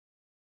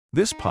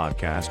This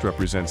podcast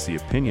represents the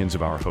opinions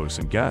of our hosts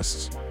and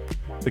guests.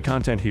 The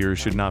content here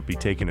should not be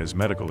taken as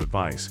medical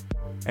advice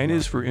and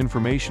is for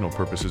informational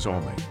purposes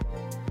only.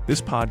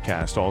 This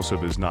podcast also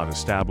does not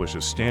establish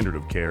a standard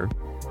of care,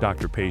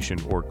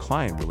 doctor-patient, or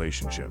client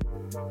relationship.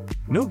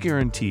 No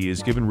guarantee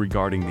is given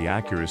regarding the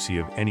accuracy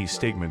of any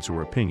statements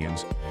or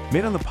opinions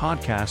made on the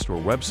podcast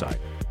or website,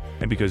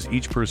 and because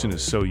each person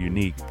is so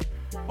unique,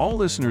 all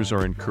listeners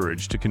are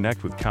encouraged to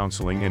connect with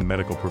counseling and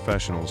medical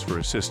professionals for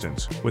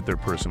assistance with their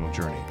personal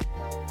journey.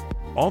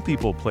 All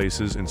people,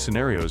 places, and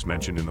scenarios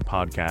mentioned in the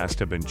podcast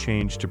have been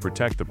changed to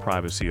protect the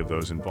privacy of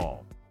those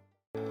involved.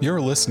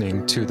 You're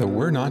listening to the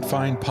We're Not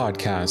Fine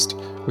podcast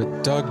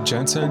with Doug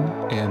Jensen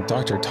and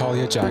Dr.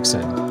 Talia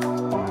Jackson.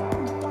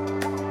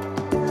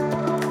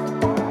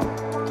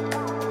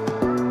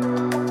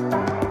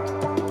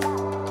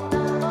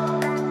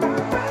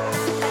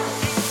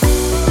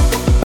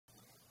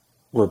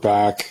 We're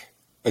back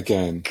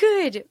again.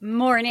 Good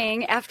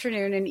morning,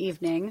 afternoon, and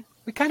evening.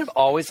 We kind of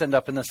always end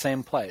up in the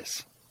same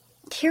place.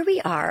 Here we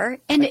are.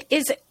 And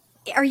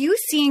are you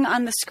seeing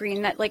on the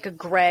screen that like a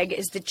Greg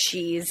is the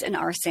cheese in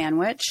our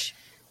sandwich?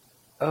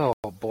 Oh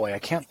boy, I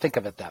can't think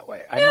of it that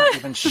way. I'm not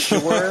even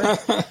sure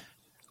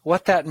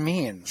what that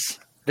means.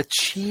 The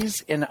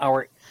cheese in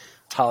our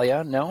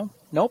Talia? No?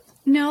 Nope.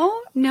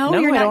 No, No,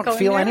 you're I not don't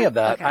feel there? any of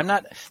that.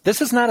 Okay.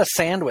 This is not a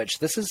sandwich.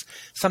 This is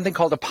something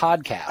called a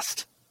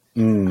podcast.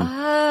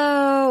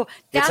 Oh,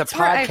 that's It's a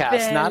where I've podcast,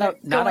 been not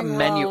a going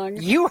menu. wrong.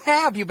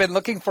 You've been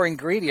looking for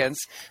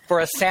ingredients for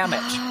a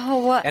sandwich.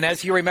 Oh, And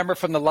as you remember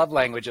from the love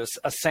languages,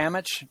 a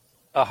sandwich,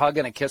 a hug,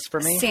 and a kiss for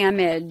me.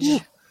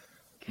 sandwich.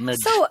 Midge.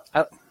 So,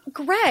 I-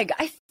 Greg,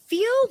 I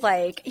feel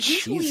like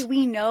usually Jeez.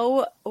 we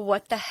know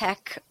what the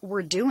heck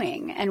we're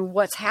doing and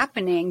what's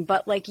happening,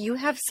 but like you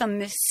have some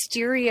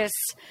mysterious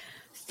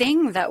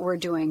thing that we're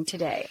doing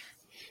today.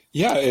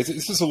 Yeah,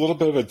 this is a little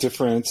bit of a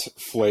different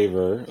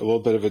flavor, a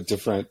little bit of a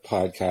different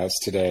podcast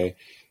today.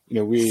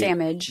 You know,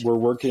 Sandwich. we're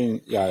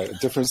working, a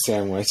different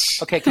sandwich.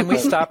 Okay, can we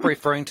stop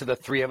referring to the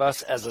three of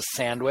us as a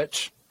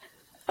sandwich?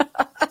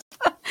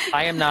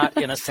 I am not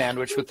in a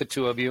sandwich with the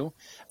two of you.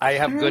 I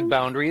have good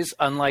boundaries,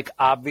 unlike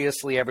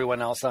obviously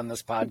everyone else on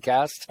this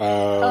podcast.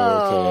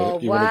 Oh,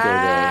 okay. You want to go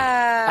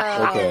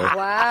there? Okay.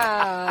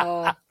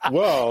 Wow.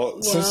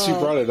 Well, since you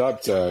brought it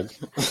up, Doug.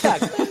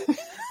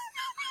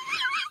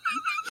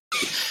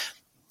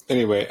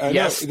 Anyway, I know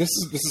Yes. this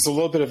is a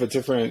little bit of a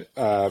different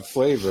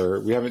flavor.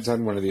 We haven't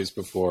done one of these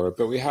before,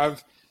 but we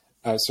have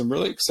some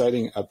really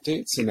exciting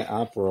updates in the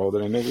app world.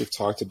 And I know we've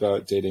talked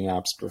about dating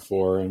apps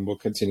before, and we'll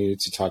continue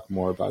to talk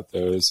more about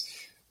those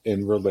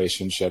in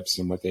relationships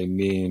and what they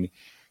mean.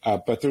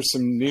 But there's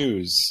some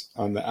news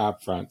on the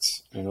app front.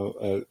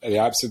 The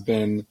apps have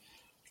been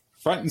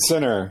front and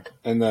center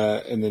in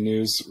the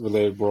news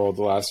related world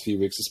the last few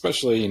weeks,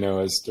 especially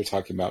as they're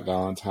talking about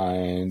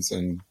Valentine's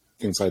and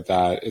things like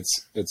that.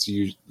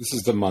 This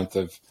is the month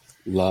of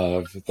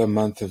love, the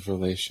month of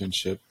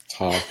relationship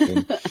talk,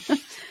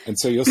 and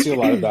so you'll see a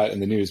lot of that in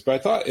the news. But I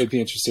thought it'd be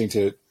interesting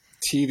to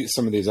tee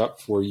some of these up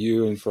for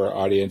you and for our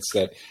audience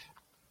that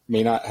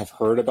may not have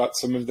heard about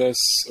some of this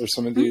or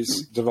some of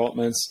these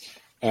developments,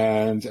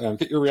 and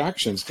get your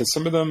reactions, because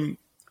some of them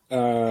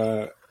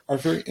are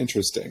very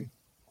interesting.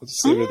 I'll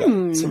just leave it at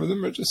that. Some of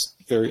them are just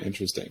very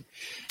interesting.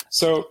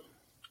 So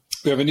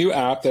we have a new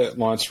app that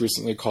launched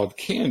recently called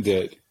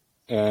Candid.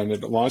 And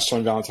it launched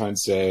on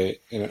Valentine's Day,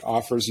 and it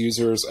offers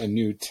users a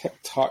new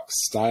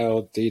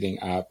TikTok-style dating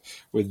app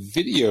with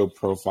video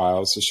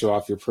profiles to show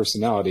off your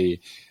personality.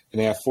 And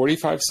they have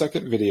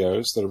 45-second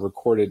videos that are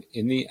recorded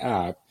in the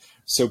app,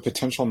 so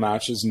potential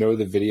matches know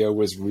the video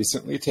was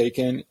recently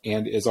taken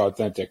and is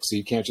authentic. So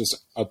you can't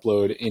just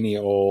upload any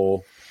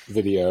old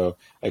video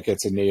like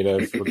it's a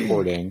native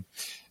recording.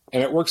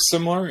 And it works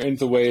similar in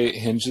the way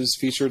Hinge's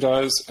feature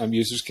does.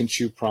 Users can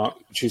choose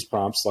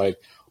prompts like,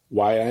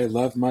 why I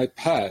love my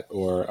pet,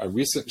 or a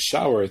recent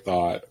shower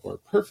thought, or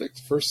perfect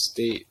first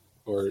date,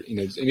 or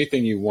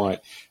anything you want.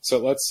 So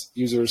it lets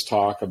users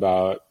talk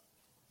about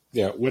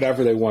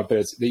whatever they want, but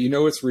it's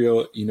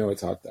real,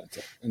 it's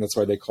authentic, and that's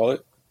why they call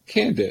it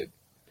Candid.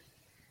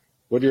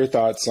 What are your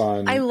thoughts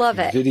on I love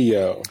it.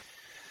 video?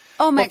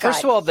 Oh my God.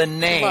 First of all, the Love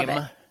name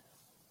it.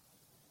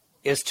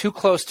 is too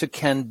close to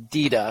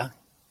Candida.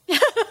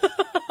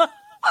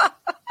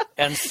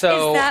 And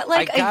so Is that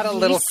like I got a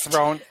little yeast-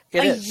 thrown. It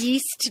a is.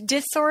 yeast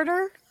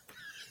disorder?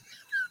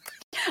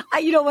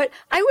 You know what?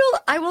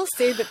 I will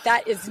say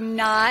that is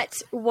not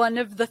one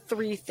of the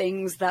three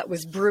things that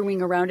was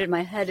brewing around in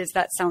my head.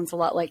 That sounds a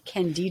lot like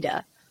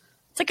Candida.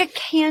 It's like a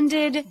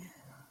candid,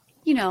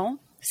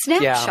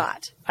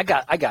 snapshot. I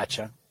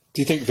gotcha.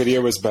 Do you think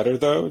video was better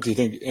though? Do you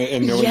think,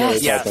 and knowing that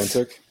it's Yes.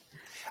 authentic?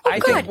 I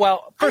good. think,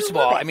 well, first of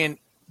love all, it. I mean,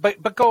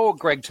 but go,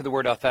 Greg, to the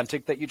word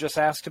authentic that you just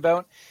asked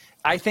about.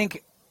 I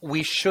think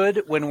we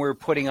should, when we're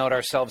putting out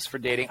ourselves for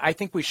dating, I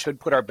think we should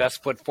put our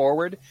best foot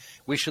forward.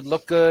 We should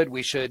look good.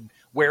 We should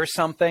wear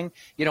something.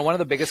 One of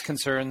the biggest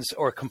concerns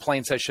or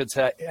complaints, I should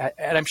say,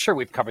 and I'm sure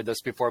we've covered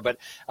this before, but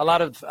a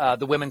lot of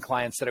the women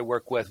clients that I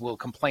work with will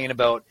complain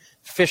about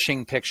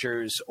fishing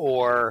pictures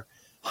or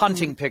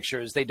hunting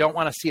pictures. They don't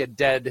want to see a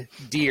dead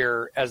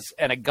deer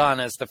and a gun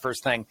as the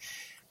first thing,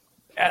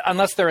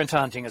 unless they're into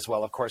hunting as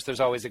well. Of course, there's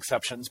always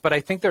exceptions. But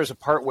I think there's a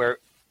part where,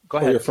 go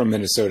ahead. You're from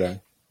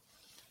Minnesota.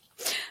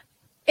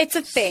 It's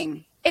a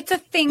thing. It's a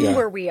thing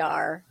where we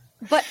are.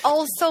 But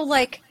also,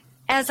 like,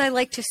 as I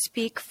like to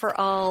speak for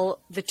all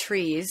the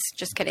trees,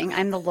 just kidding,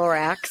 I'm the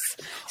Lorax.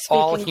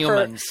 All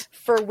humans.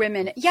 For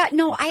women. Yeah,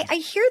 no, I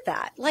hear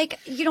that. Like,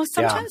 you know,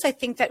 sometimes I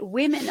think that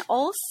women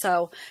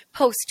also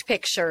post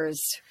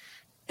pictures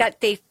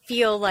that they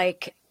feel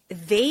like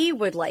they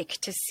would like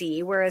to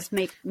see, whereas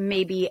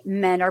maybe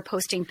men are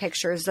posting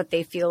pictures that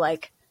they feel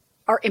like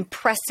are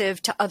impressive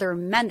to other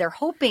men. They're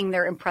hoping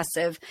they're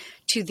impressive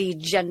to the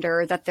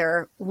gender that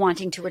they're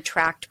wanting to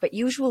attract, but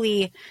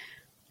usually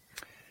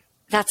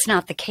that's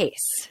not the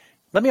case.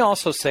 Let me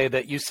also say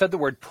that you said the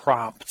word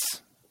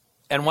prompts.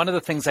 And one of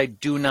the things I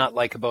do not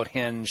like about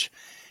Hinge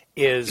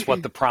is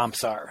what the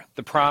prompts are.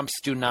 The prompts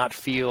do not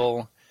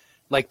feel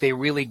like they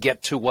really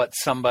get to what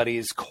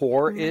somebody's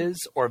core is,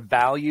 or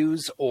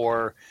values,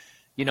 or,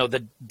 you know,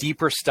 the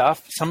deeper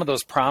stuff. Some of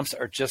those prompts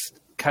are just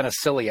kind of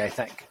silly, I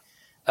think,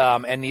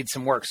 and need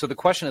some work. So the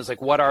question is,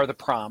 like, what are the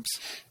prompts?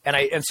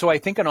 And so I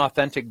think an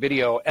authentic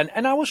video,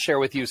 and I will share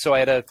with you. So I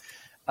had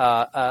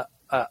a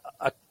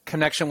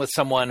connection with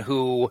someone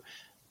who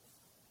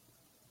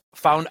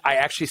found, I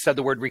actually said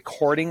the word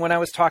recording when I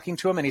was talking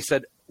to him, and he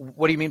said,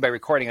 "What do you mean by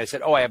recording?" I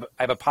said, "Oh, I have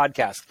a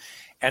podcast."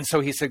 And so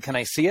he said, "Can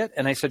I see it?"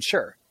 And I said,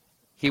 "Sure."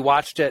 He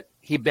watched it.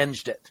 He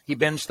binged it. He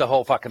binged the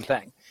whole fucking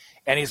thing.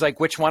 And he's like,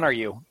 "Which one are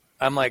you?"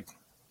 I'm like,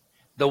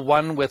 "The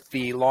one with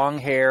the long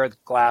hair,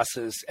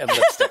 glasses, and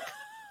lipstick."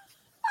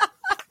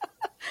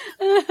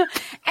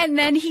 And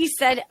then he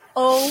said,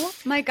 "Oh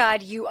my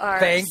God, you are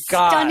Thank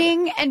God.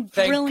 Stunning and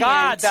Thank brilliant."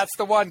 God that's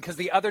the one, because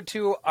the other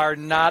two are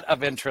not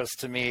of interest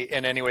to me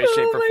in any way,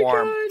 shape, or my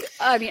form. God.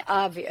 I mean,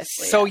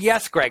 obviously. So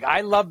yes, Greg, I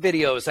love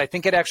videos. I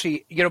think it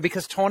actually, you know,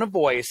 because tone of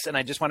voice, and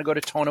I just want to go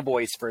to tone of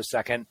voice for a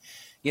second.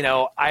 You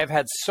know, I've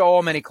had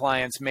so many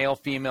clients, male,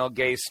 female,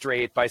 gay,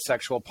 straight,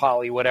 bisexual,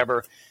 poly,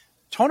 whatever.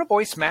 Tone of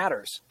voice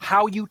matters.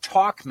 How you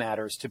talk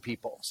matters to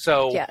people.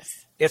 So Yes.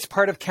 It's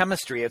part of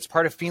chemistry. It's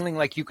part of feeling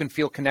like you can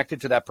feel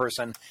connected to that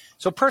person.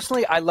 So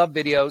personally, I love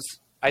videos.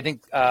 I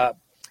think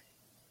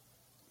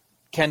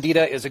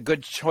Candida is a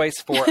good choice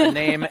for a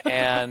name.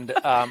 And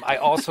I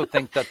also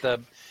think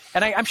that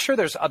I'm sure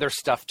there's other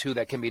stuff too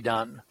that can be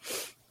done.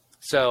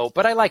 So,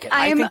 but I like it.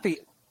 I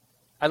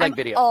like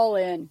video.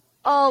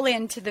 All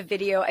into the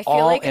video. I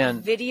feel like a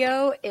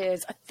video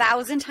is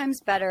 1,000 times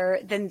better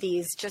than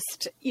these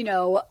just, you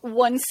know,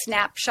 one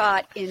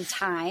snapshot in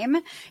time.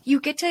 You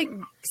get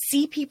to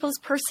see people's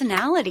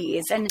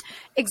personalities, and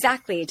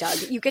exactly, Doug,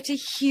 you get to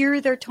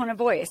hear their tone of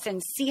voice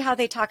and see how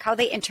they talk, how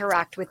they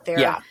interact with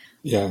their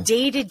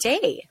day to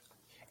day.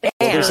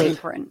 It's really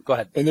important. Go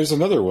ahead. And there's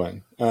another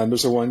one.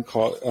 There's a one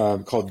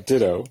called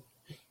Ditto,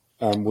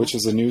 which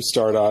is a new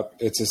startup.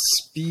 It's a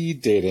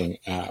speed dating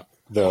app,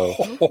 though.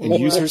 And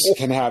users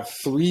can have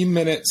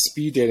 3-minute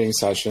speed dating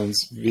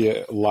sessions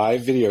via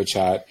live video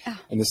chat.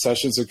 And the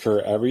sessions occur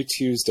every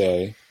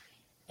Tuesday.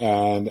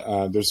 And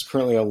there's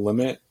currently a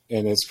limit,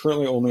 and it's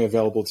currently only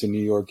available to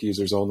New York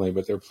users only,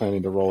 but they're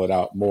planning to roll it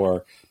out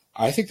more.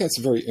 I think that's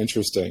very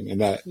interesting, in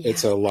that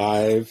it's a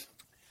live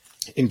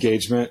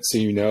engagement. So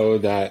you know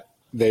that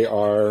they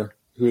are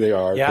who they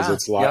are, because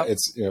it's live.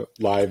 It's, you know,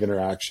 live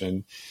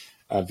interaction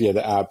via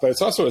the app, but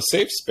it's also a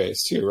safe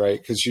space too,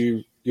 right? Because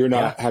you're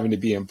not having to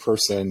be in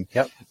person.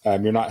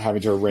 You're not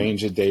having to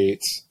arrange a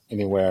date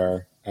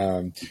anywhere.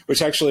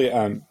 Which actually,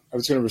 I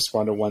was going to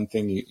respond to one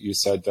thing you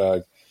said,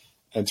 Doug,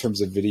 in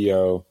terms of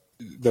video.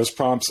 Those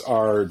prompts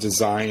are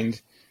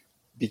designed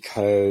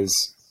because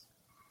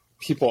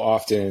people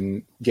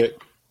often get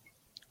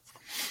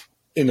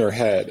in their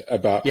head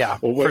about,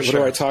 what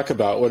do I talk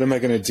about? What am I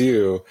going to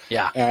do?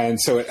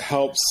 And so it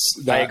helps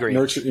that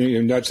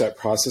nudge that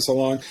process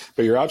along.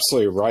 But you're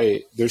absolutely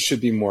right. There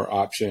should be more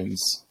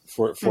options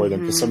for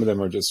them, because some of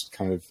them are just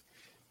kind of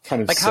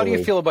like, silly. how do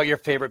you feel about your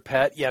favorite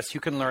pet? Yes, you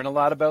can learn a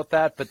lot about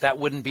that, but that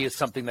wouldn't be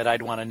something that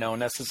I'd want to know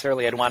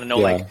necessarily. I'd want to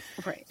know,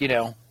 you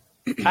know,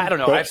 I don't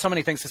know. I have so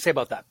many things to say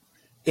about that.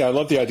 Yeah, I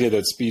love the idea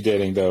that speed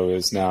dating, though,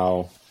 is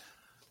now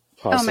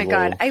possible. Oh my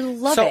God, I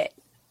love it.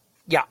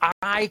 Yeah,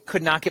 I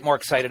could not get more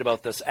excited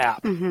about this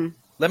app.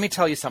 Let me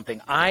tell you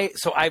something.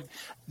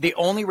 The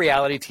only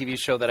reality TV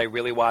show that I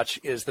really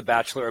watch is The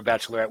Bachelor or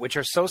Bachelorette, which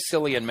are so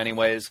silly in many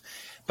ways.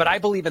 But I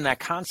believe in that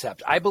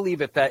concept. I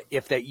believe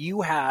if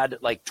you had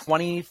like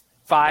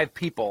 25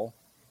 people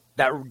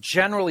that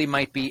generally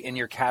might be in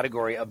your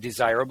category of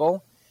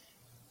desirable.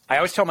 I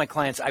always tell my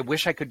clients, I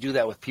wish I could do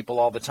that with people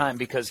all the time,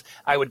 because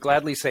I would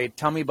gladly say,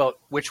 tell me about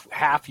which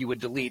half you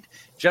would delete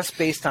just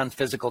based on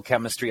physical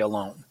chemistry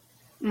alone.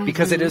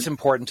 Because it is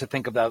important to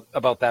think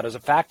about that as a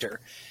factor.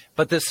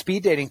 But this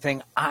speed dating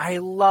thing, I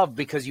love,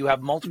 because you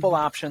have multiple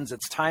options.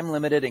 It's time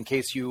limited in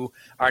case you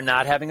are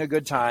not having a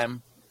good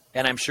time.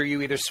 And I'm sure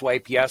you either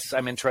swipe, yes,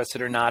 I'm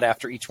interested, or not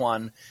after each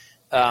one.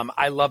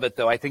 I love it,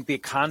 though. I think the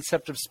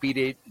concept of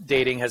speed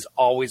dating has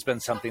always been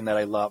something that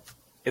I love.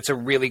 It's a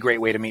really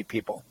great way to meet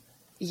people.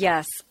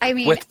 Yes. I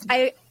mean,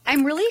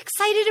 I'm really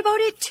excited about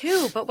it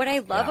too. But what I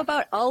love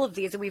about all of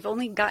these, and we've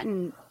only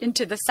gotten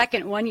into the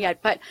second one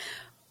yet, but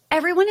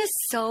everyone is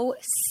so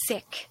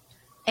sick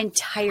and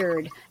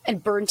tired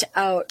and burnt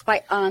out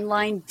by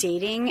online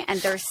dating. And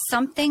there's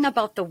something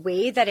about the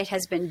way that it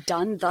has been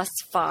done thus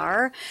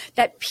far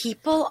that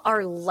people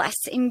are less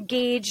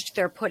engaged.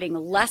 They're putting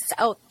less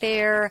out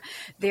there.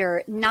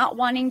 They're not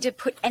wanting to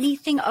put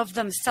anything of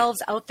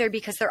themselves out there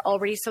because they're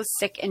already so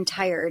sick and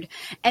tired.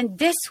 And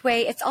this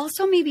way, it's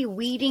also maybe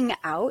weeding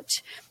out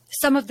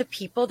some of the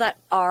people that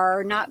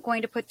are not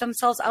going to put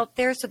themselves out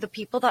there. So the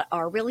people that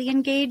are really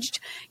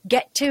engaged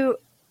get to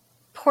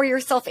pour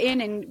yourself in,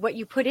 and what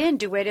you put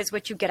into it is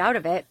what you get out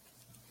of it.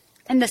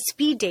 And the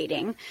speed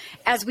dating,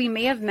 as we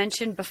may have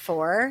mentioned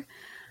before,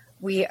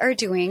 we are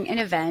doing an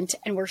event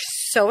and we're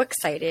so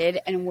excited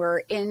and we're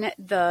in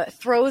the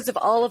throes of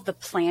all of the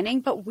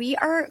planning, but we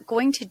are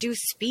going to do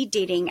speed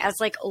dating as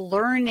like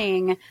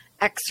learning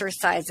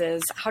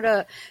exercises, how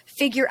to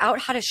figure out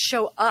how to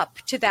show up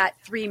to that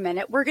 3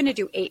 minute. We're going to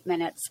do 8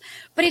 minutes,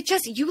 but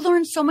you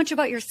learn so much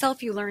about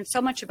yourself. You learn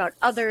so much about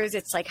others.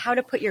 It's like how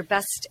to put your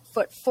best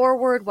foot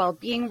forward while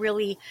being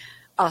really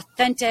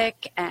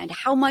authentic. And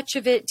how much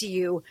of it do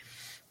you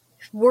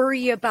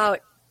worry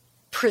about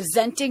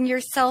presenting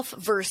yourself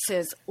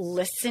versus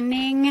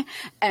listening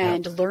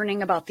and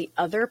learning about the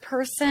other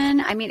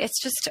person? I mean,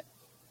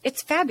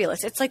 it's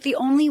fabulous. It's like the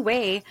only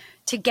way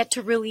to get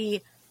to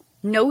really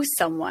know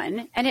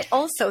someone. And it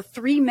also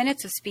 3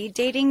 minutes of speed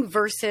dating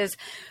versus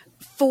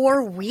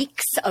 4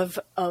 weeks of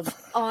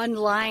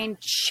online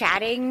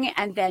chatting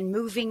and then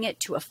moving it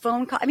to a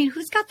phone call. I mean,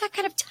 who's got that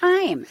kind of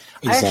time?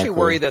 Exactly. I actually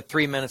worry that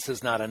 3 minutes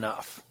is not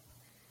enough.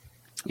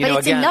 But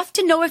it's enough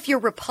to know if you're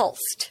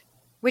repulsed,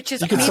 which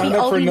is You can maybe sign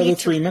up all for we another need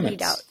 3 to minutes.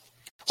 read out.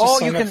 Just you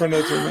sign can up for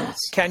another 3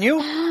 minutes. Can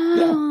you?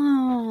 Yeah.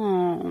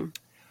 Oh,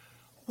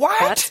 What?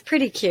 that's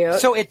pretty cute.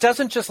 So it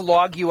doesn't just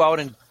log you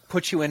out and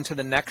put you into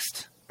the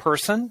next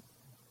person?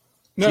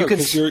 No, You can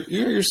because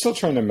you're still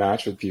trying to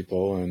match with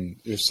people, and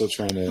you're still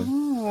trying to.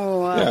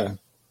 Yeah.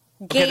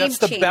 Game That's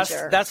the changer, best.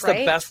 That's right?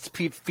 the best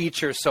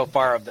feature so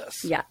far of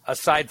this. Yeah.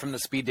 Aside from the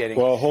speed dating.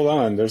 Well, hold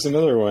on. There's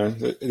another one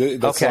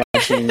that's Okay.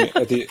 launching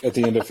at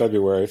the end of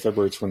February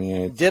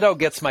 28th. Ditto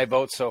gets my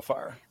vote so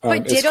far.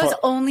 But It's Ditto's called-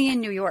 only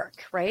in New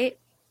York, right?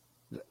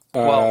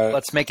 Well,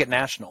 let's make it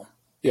national.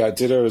 Yeah,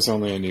 Ditto is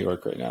only in New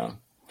York right now.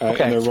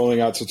 Okay. And they're rolling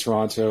out to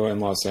Toronto and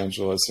Los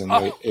Angeles in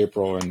late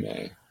April and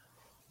May.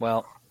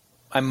 Well,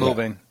 I'm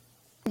moving.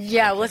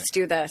 Yeah, let's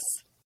do this.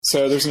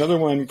 So there's another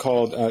one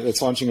called,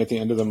 it's launching at the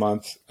end of the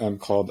month,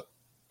 called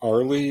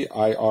Arly,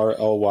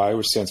 IRLY,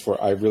 which stands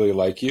for I Really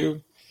Like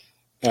You.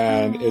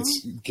 And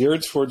it's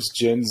geared towards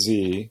Gen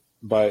Z,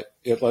 but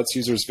it lets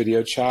users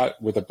video chat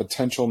with a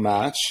potential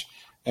match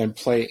and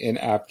play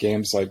in-app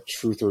games like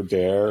Truth or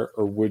Dare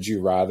or Would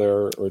You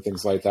Rather or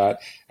things like that.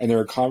 And there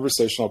are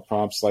conversational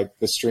prompts like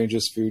the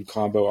strangest food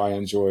combo I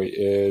enjoy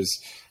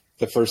is,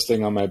 the first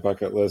thing on my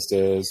bucket list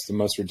is, the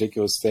most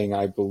ridiculous thing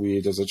I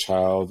believed as a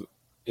child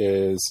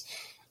is.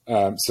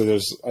 So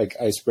there's like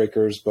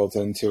icebreakers built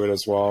into it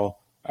as well,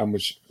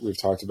 which we've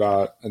talked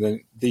about. And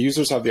then the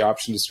users have the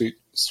option to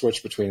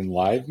switch between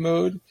live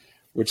mode,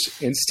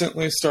 which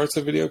instantly starts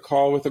a video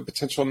call with a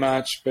potential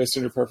match based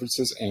on your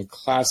preferences, and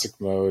classic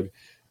mode,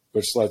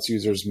 which lets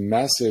users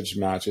message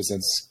matches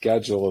and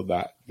schedule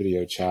that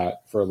video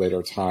chat for a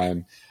later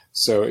time.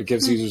 So it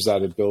gives users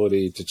that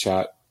ability to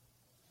chat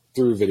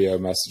through video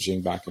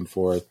messaging back and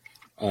forth.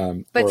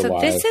 But so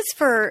live. this is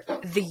for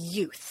the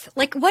youth.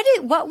 Like,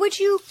 what would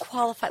you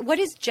qualify? What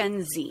is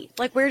Gen Z?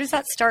 Like, where does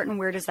that start and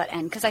where does that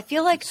end? Because I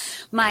feel like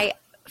my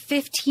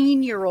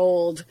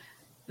 15-year-old,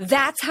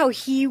 that's how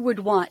he would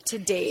want to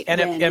date. And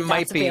it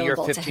might that's be your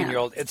available to him.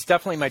 15-year-old. It's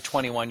definitely my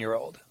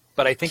 21-year-old.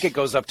 But I think it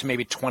goes up to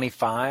maybe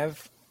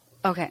 25.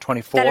 Okay.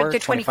 24, They're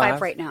 25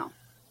 25? right now.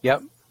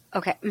 Yep.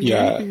 Okay. Mhm.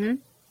 Yeah.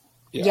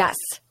 Yeah. Yes.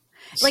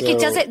 Like it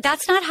So- doesn't,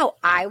 that's not how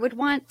I would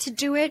want to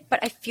do it, but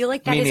I feel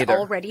like that Me is neither.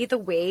 already the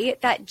way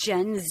that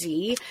Gen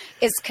Z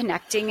is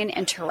connecting and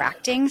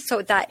interacting,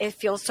 so that it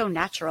feels so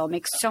natural. It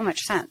makes so much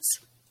sense.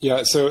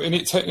 Yeah, so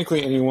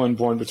technically anyone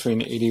born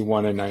between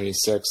 81 and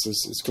 96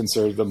 is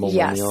considered the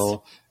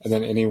millennial, and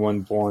then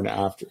anyone born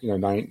after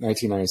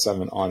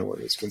 1997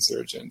 onward is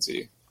considered Gen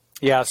Z.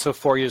 Yeah, so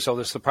 4 years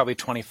older, so probably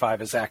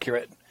 25 is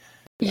accurate.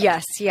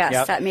 Yes,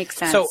 Yep. that makes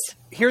sense. So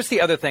here's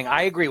the other thing.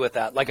 I agree with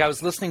that. Like I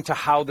was listening to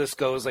how this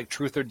goes, like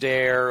Truth or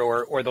Dare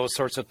or those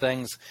sorts of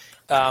things.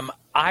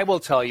 I will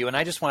tell you, and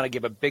I just want to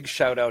give a big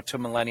shout out to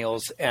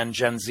millennials and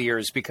Gen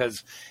Zers,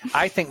 because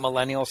I think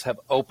millennials have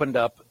opened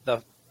up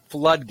the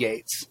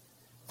floodgates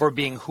for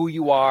being who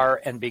you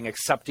are and being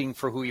accepting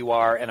for who you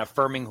are and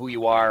affirming who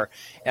you are.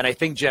 And I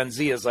think Gen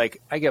Z is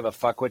like, I give a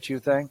fuck what you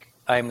think.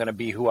 I am going to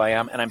be who I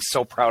am. And I'm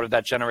so proud of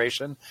that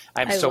generation.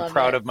 I'm I so love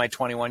proud it. of my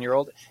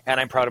 21-year-old. And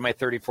I'm proud of my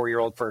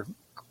 34-year-old for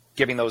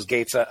giving those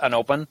gates an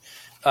open.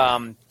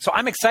 So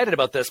I'm excited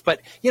about this.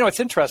 But, it's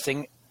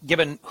interesting,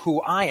 given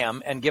who I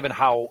am and given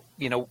how,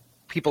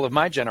 people of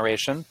my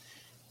generation,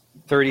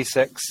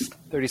 36,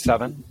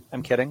 37.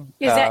 I'm kidding.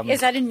 Is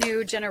that a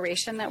new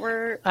generation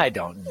that I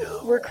don't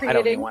know. we're creating? I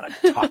don't even want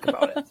to talk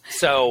about it.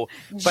 So,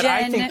 but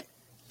I Gen think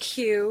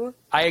Q.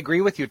 I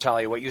agree with you,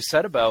 Talia, what you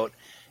said about,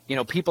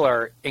 people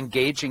are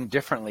engaging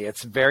differently.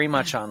 It's very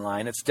much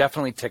online. It's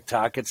definitely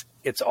TikTok.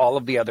 It's all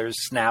of the others,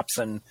 Snaps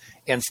and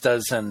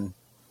Instas and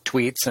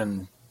tweets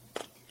and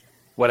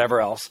whatever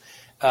else.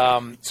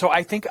 So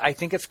I think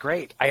it's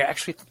great. I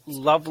actually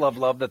love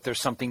that there's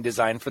something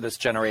designed for this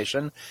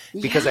generation,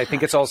 because I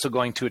think it's also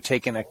going to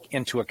take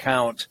into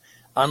account,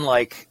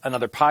 unlike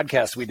another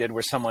podcast we did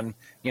where someone,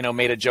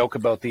 made a joke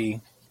about the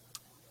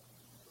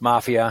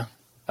mafia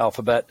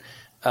alphabet.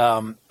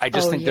 I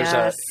just think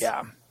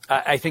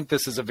I think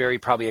this is a very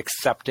probably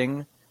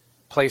accepting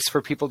place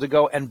for people to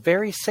go, and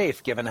very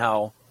safe given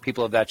how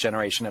people of that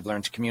generation have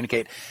learned to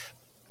communicate.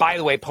 By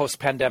the way,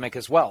 post-pandemic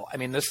as well. I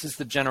mean, this is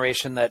the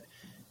generation that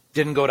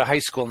didn't go to high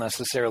school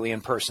necessarily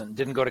in person,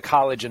 didn't go to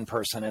college in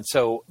person. And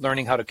so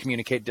learning how to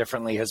communicate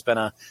differently has been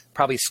a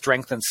probably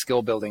strength and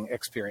skill building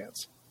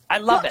experience. I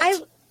love it.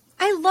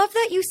 I love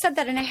that you said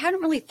that. And I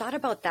hadn't really thought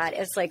about that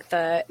as like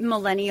the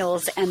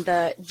millennials and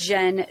the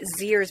Gen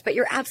Zers, but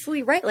you're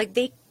absolutely right. Like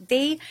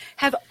they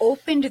have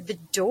opened the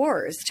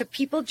doors to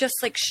people just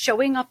like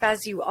showing up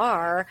as you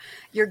are.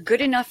 You're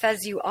good enough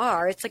as you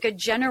are. It's like a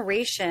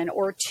generation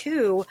or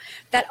two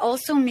that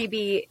also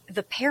maybe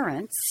the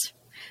parents,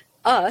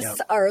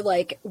 are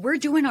like, we're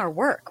doing our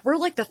work. We're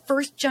like the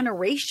first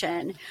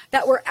generation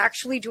that we're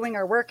actually doing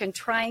our work and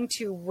trying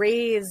to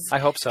raise I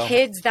hope so.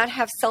 kids that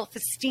have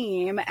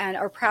self-esteem and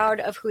are proud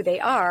of who they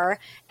are.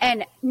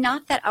 And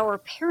not that our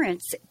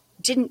parents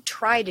didn't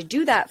try to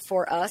do that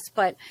for us,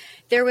 but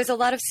there was a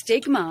lot of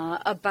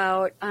stigma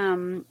about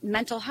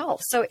mental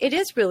health. So it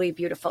is really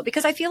beautiful,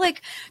 because I feel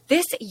like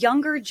this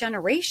younger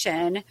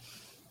generation,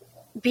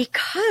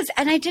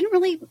 and I didn't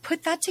really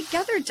put that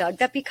together, Doug,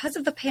 that because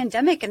of the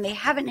pandemic and they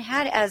haven't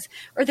had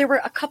there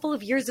were a couple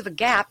of years of a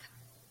gap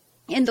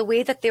in the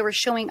way that they were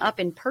showing up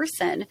in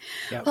person.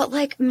 Yep. But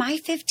like my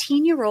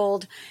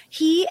 15-year-old,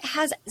 he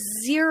has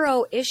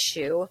zero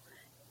issue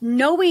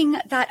knowing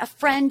that a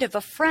friend of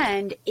a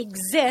friend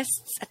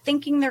exists,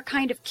 thinking they're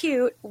kind of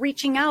cute,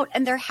 reaching out,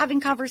 and they're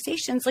having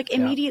conversations like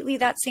immediately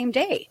that same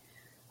day.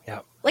 Yeah.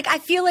 Like, I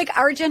feel like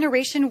our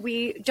generation,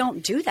 we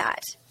don't do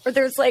that. Or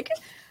there's like,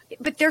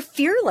 but they're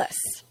fearless.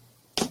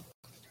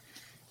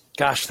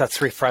 Gosh,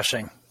 that's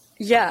refreshing.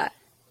 Yeah.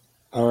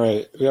 All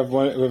right, we have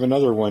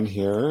another one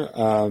here.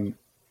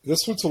 This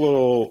one's a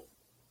little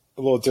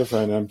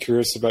different. I'm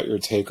curious about your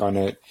take on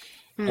it.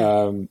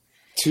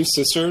 Two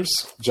sisters,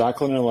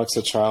 Jacqueline and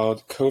Alexa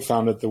Child,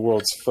 co-founded the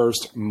world's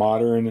first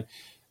modern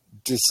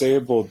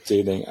disabled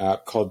dating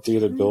app called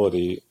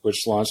Dateability,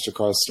 which launched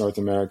across North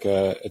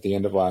America at the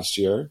end of last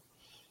year.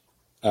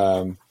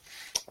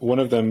 One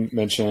of them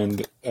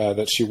mentioned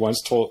that she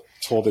once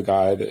told a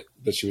guy that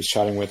she was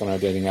chatting with on our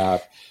dating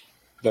app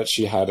that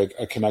she had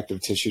a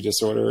connective tissue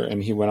disorder,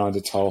 and he went on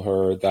to tell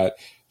her that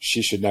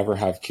she should never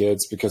have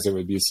kids because it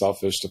would be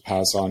selfish to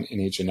pass on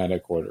any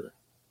genetic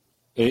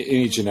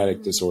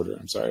disorder.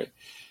 I'm sorry.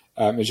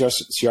 And she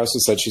also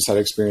said she's had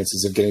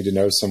experiences of getting to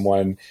know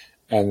someone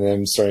and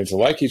then starting to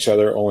like each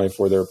other, only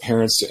for their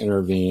parents to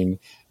intervene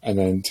and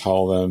then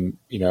tell them,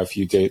 if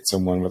you date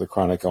someone with a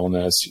chronic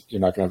illness, you're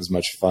not going to have as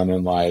much fun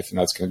in life, and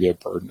that's going to be a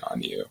burden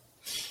on you.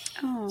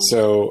 Oh.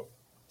 So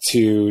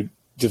to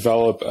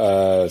develop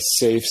a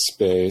safe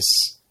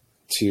space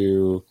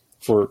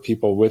for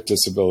people with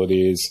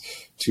disabilities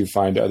to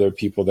find other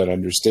people that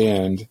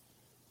understand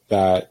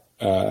that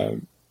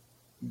everything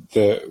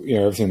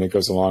that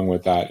goes along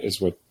with that is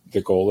what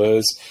the goal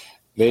is.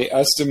 They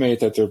estimate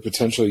that their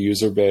potential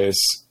user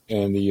base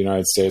in the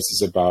United States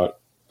is about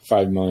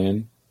 5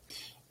 million.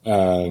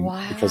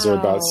 Wow. Because there are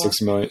about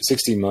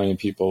 60 million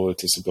people with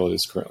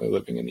disabilities currently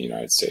living in the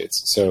United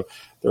States. So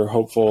they're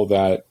hopeful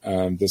that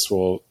this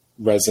will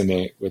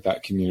resonate with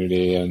that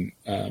community and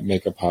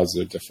make a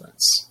positive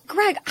difference.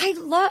 Greg, I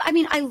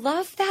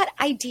love that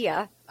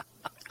idea.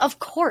 Of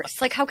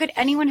course. Like, how could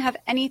anyone have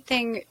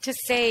anything to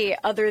say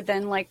other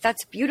than like,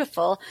 that's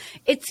beautiful?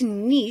 It's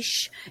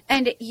niche,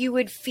 and you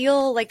would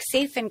feel like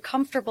safe and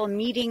comfortable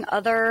meeting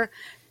other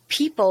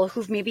people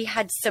who've maybe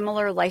had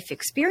similar life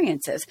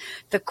experiences.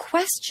 The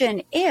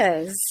question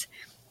is,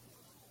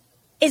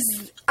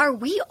 are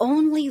we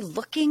only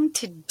looking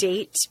to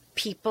date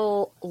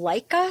people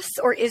like us,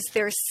 or is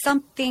there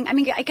something? I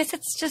mean, I guess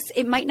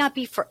it might not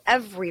be for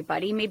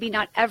everybody. Maybe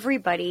not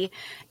everybody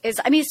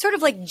is. I mean, it's sort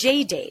of like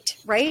JDate,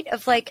 right?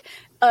 Of like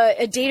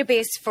a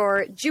database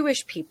for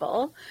Jewish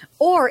people,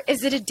 or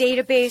is it a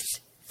database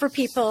for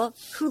people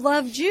who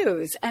love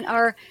Jews and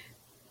are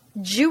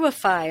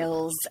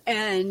Jewophiles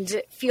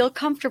and feel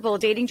comfortable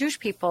dating Jewish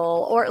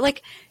people? Or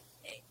like,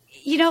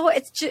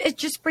 it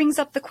just brings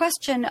up the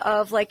question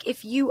of like,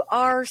 if you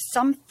are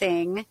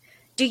something,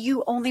 do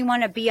you only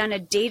want to be on a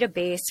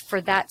database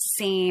for that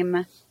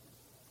same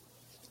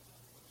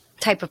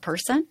type of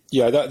person?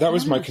 Yeah, that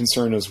was my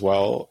concern as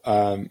well,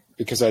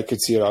 because I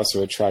could see it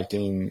also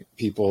attracting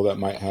people that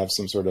might have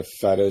some sort of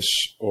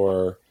fetish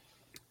or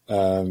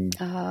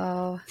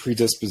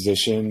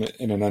predisposition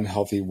in an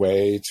unhealthy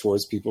way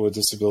towards people with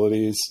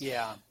disabilities.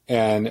 Yeah.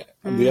 And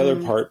the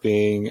other part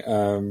being,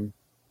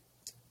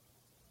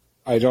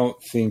 I don't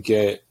think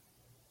it,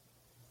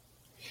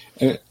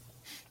 I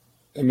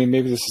mean,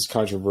 maybe this is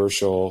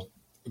controversial,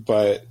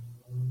 but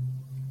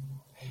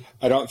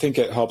I don't think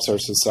it helps our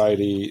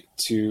society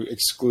to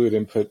exclude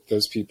and put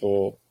those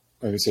people,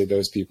 I'm going to say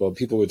those people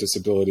with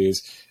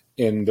disabilities,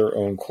 in their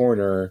own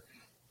corner.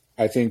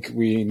 I think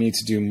we need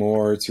to do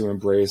more to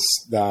embrace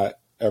that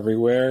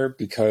everywhere,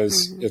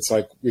 because it's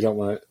like, we don't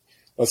want to,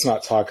 let's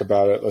not talk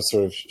about it. Let's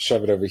sort of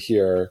shove it over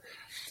here.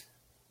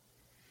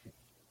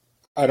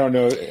 I don't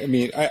know. I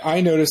mean,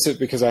 I notice it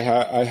because I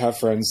have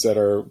friends that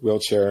are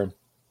wheelchair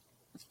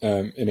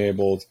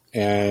enabled,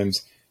 and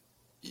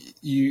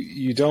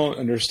you don't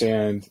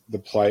understand the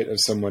plight of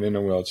someone in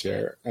a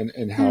wheelchair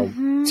and how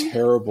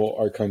terrible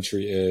our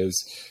country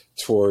is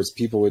towards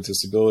people with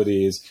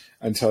disabilities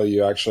until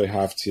you actually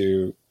have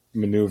to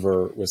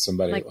maneuver with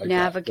somebody like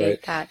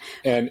navigate that.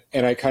 Right?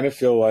 And I kind of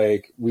feel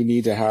like we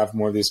need to have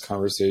more of these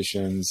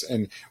conversations.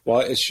 And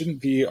while it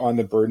shouldn't be on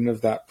the burden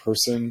of that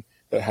person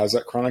that has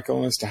that chronic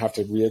illness to have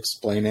to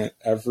re-explain it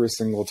every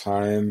single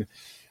time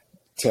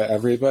to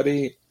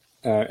everybody,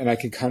 and I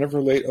can kind of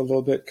relate a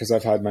little bit because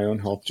I've had my own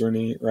health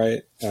journey,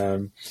 right?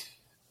 In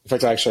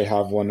fact, I actually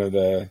have one of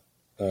the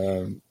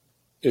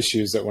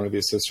issues that one of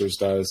these sisters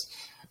does,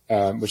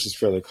 which is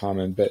fairly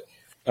common, but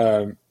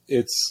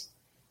it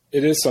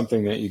is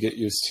something that you get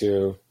used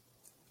to,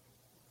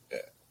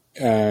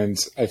 and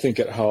I think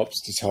it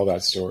helps to tell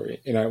that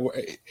story. You know,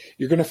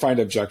 you're going to find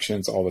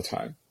objections all the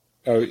time.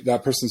 Oh,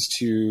 that person's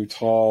too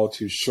tall,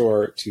 too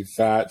short, too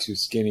fat, too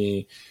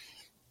skinny,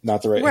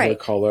 not the right hair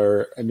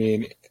color. I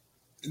mean,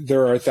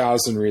 there are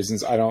 1,000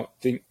 reasons. I don't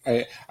think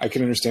I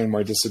can understand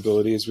why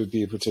disabilities would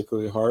be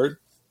particularly hard,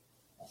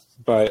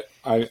 but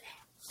I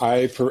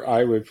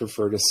would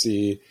prefer to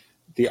see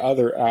the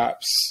other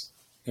apps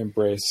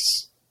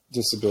embrace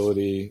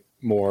disability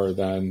more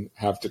than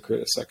have to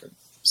create a second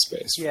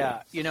space.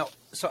 Yeah, you know,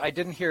 so I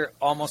didn't hear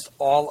almost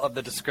all of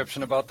the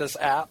description about this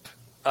app,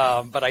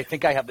 but I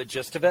think I have the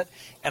gist of it.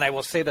 And I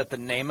will say that the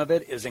name of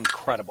it is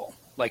incredible.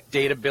 Like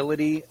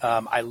Dateability.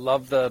 I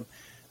love the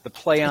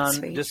play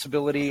on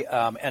disability.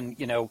 And,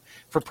 you know,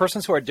 for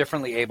persons who are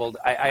differently abled,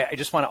 I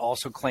just want to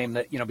also claim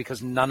that, you know,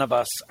 because none of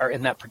us are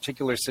in that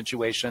particular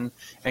situation.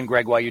 And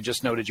Greg, while you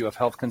just noted you have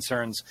health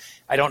concerns,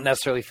 I don't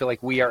necessarily feel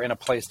like we are in a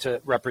place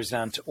to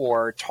represent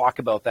or talk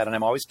about that. And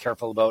I'm always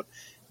careful about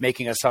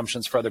making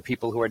assumptions for other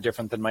people who are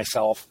different than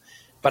myself.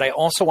 But I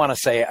also want to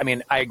say, I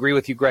mean, I agree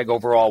with you, Greg,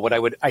 overall.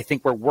 I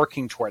think we're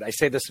working toward, I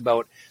say this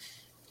about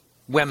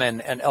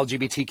women and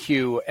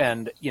LGBTQ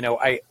and, you know,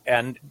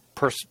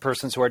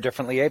 persons who are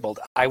differently abled.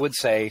 I would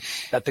say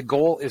that the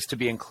goal is to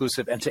be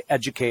inclusive and to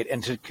educate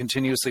and to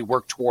continuously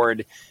work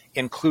toward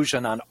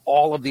inclusion on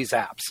all of these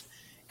apps.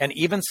 And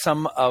even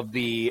some of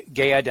the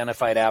gay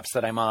identified apps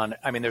that I'm on,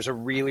 I mean, there's a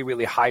really,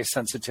 really high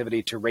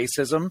sensitivity to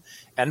racism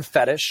and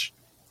fetish.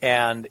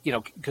 And, you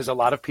know, because a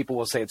lot of people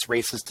will say it's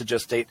racist to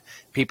just date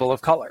people of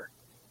color,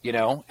 you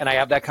know, and I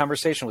have that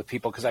conversation with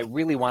people because I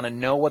really want to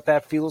know what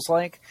that feels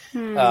like.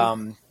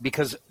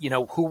 Because, you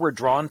know, who we're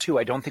drawn to,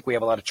 I don't think we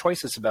have a lot of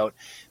choices about,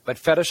 but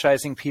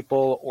fetishizing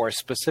people or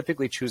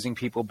specifically choosing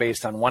people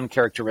based on one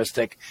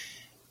characteristic,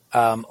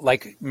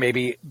 like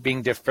maybe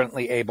being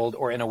differently abled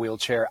or in a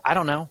wheelchair. I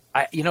don't know.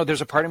 You know,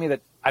 there's a part of me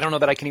that I don't know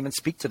that I can even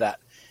speak to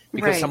that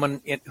because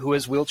someone who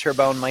is wheelchair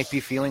bound might be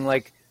feeling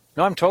like,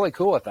 no, I'm totally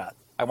cool with that.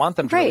 I want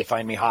them to really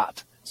find me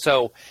hot.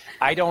 So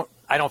I don't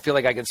feel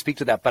like I can speak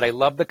to that, but I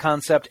love the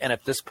concept. And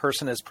if this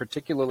person has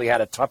particularly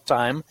had a tough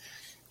time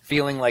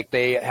feeling like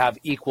they have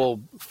equal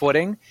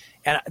footing.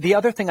 And the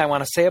other thing I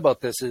want to say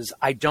about this is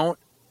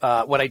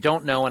what I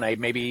don't know, and I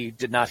maybe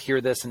did not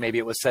hear this, and maybe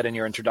it was said in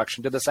your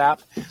introduction to this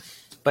app,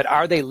 but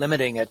are they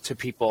limiting it to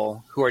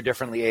people who are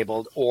differently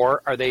abled,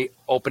 or are they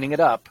opening it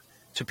up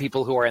to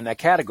people who are in that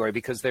category?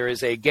 Because there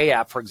is a gay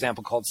app, for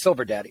example, called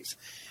Silver Daddies.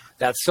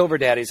 That Silver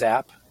Daddies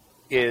app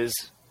is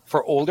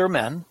for older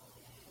men,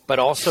 but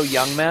also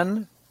young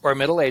men or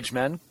middle-aged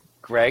men.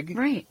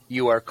 Greg,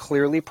 you are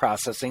clearly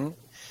processing.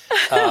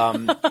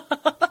 And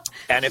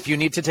if you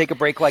need to take a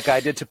break like I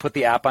did to put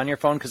the app on your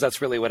phone, because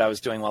that's really what I was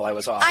doing while I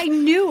was off. I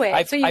knew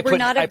it. So you were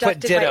not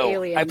abducted by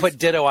aliens. I put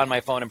Ditto on my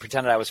phone and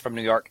pretended I was from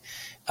New York.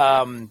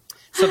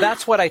 So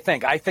that's what I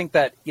think. I think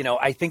that, you know,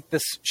 I think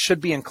this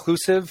should be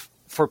inclusive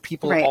for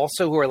people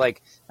also who are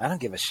like, I don't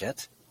give a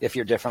shit if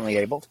you're differently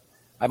abled.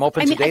 I'm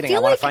open to dating. I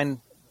want to find...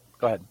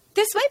 Go ahead.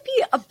 This might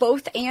be a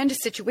both and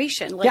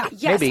situation. Like,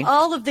 yes, maybe.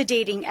 All of the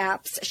dating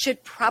apps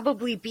should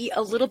probably be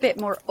a little bit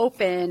more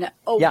open,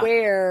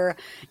 aware,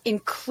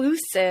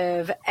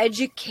 inclusive,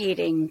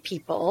 educating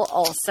people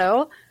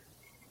also.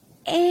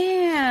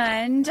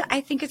 And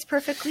I think it's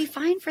perfectly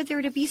fine for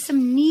there to be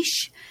some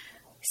niche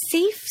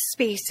safe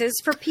spaces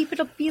for people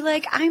to be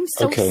like, I'm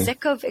so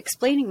sick of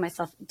explaining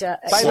myself. By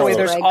the way,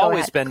 there's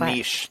always been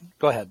niche.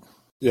 Go ahead.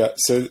 Yeah.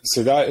 So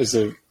that is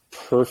a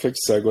perfect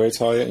segue,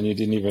 Talia, and you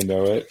didn't even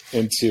know it,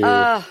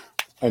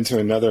 into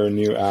another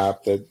new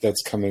app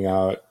that's coming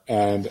out.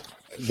 And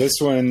this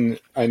one,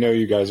 I know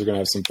you guys are going to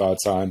have some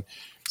thoughts on.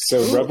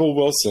 So Rebel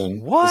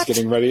Wilson What? is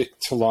getting ready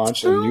to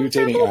launch a new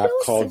dating Rebel app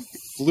Wilson. called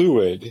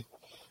Fluid,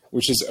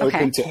 which is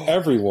open to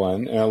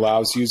everyone and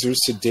allows users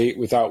to date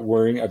without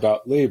worrying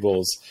about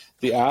labels.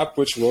 The app,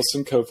 which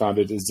Wilson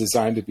co-founded, is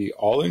designed to be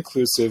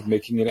all-inclusive,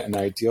 making it an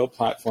ideal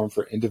platform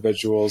for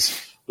individuals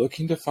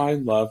looking to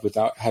find love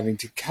without having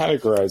to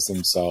categorize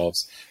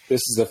themselves. This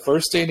is the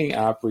first dating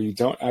app where you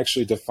don't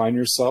actually define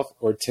yourself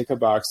or tick a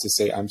box to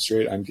say, I'm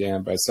straight, I'm gay,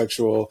 I'm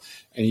bisexual,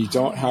 and you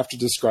don't have to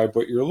describe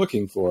what you're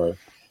looking for.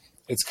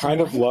 It's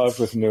kind of love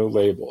with no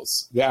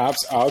labels. The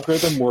app's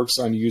algorithm works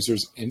on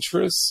users'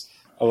 interests,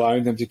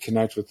 allowing them to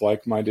connect with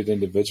like-minded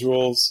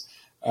individuals.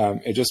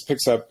 It just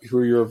picks up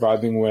who you're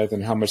vibing with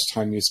and how much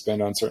time you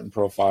spend on certain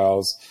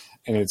profiles.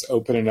 And it's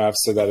open enough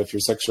so that if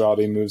your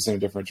sexuality moves in a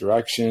different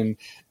direction,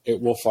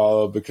 it will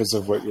follow because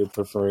of what you're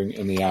preferring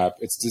in the app.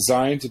 It's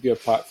designed to be a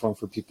platform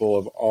for people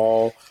of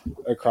all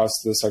across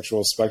the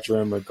sexual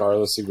spectrum,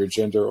 regardless of your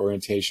gender,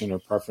 orientation, or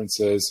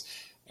preferences.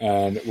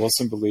 And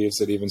Wilson believes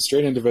that even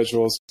straight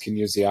individuals can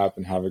use the app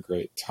and have a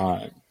great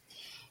time.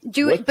 What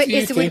do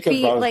you think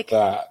about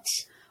that?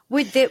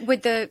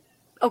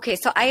 Okay,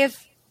 so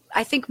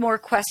I think more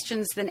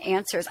questions than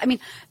answers. I mean,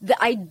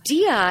 the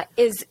idea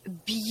is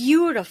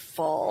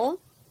beautiful.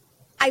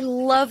 I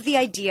love the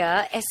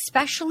idea,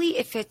 especially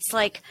if it's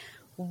like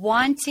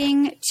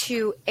wanting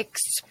to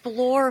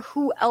explore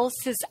who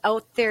else is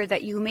out there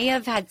that you may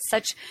have had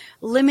such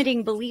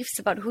limiting beliefs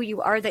about who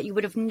you are that you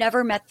would have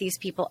never met these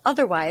people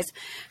otherwise.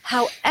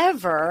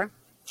 However,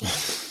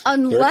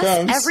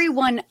 unless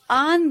everyone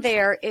on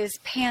there is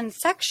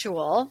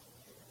pansexual,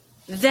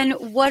 then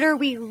what are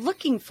we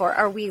looking for?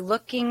 Are we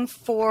looking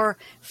for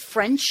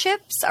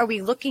friendships? Are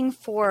we looking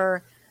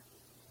for...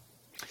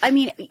 I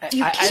mean,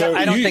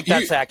 I don't think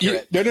that's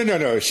accurate.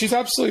 No. She's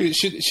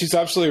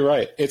absolutely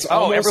right. It's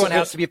everyone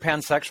has to be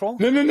pansexual?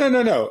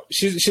 No.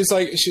 She's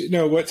like,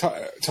 what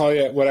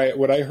Talia,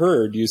 what I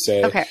heard you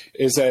say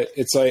is that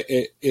it's like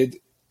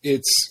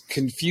it's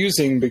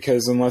confusing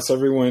because unless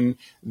everyone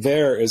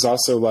there is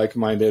also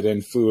like-minded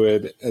and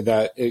fluid,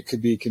 that it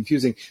could be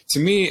confusing. To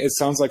me, it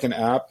sounds like an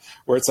app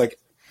where it's like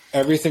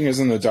everything is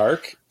in the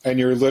dark and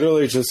you're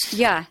literally just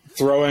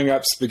throwing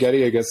up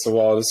spaghetti against the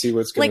wall to see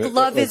what's going to like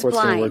Love is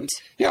Blind.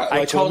 Yeah,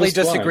 I totally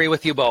disagree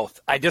with you both.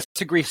 I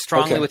disagree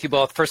strongly with you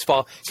both. First of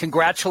all,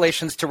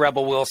 congratulations to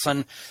Rebel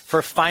Wilson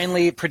for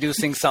finally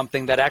producing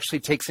something that actually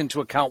takes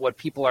into account what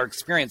people are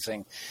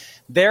experiencing.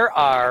 There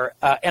are,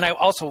 and I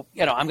also,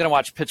 I'm going to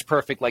watch Pitch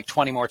Perfect like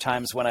 20 more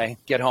times when I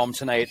get home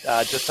tonight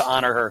just to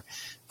honor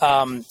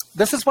her.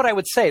 This is what I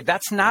would say.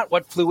 That's not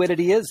what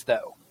fluidity is,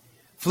 though.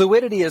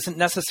 Fluidity isn't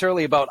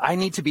necessarily about I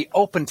need to be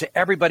open to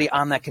everybody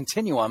on that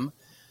continuum.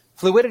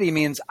 Fluidity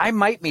means I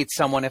might meet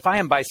someone. If I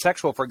am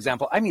bisexual, for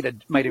example, I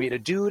might meet a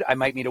dude. I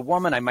might meet a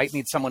woman. I might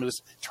meet someone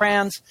who's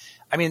trans.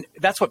 I mean,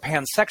 that's what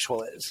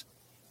pansexual is.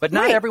 But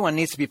not everyone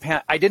needs to be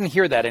I didn't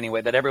hear that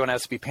anyway, that everyone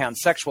has to be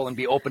pansexual and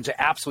be open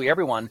to absolutely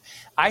everyone.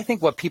 I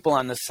think what people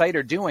on the site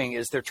are doing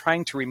is they're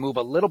trying to remove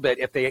a little bit,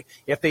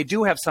 if they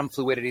do have some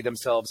fluidity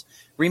themselves,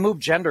 remove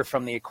gender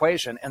from the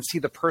equation and see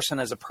the person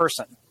as a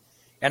person.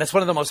 And it's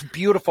one of the most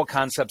beautiful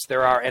concepts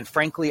there are. And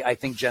frankly, I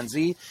think Gen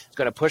Z is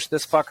going to push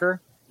this fucker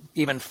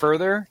even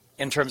further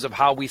in terms of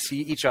how we see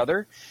each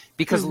other,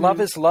 because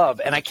love is love.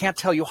 And I can't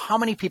tell you how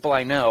many people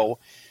I know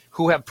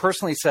who have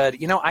personally said,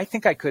 I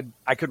think I could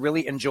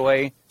really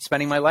enjoy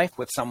spending my life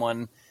with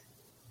someone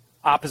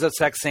opposite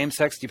sex, same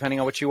sex, depending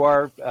on what you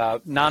are,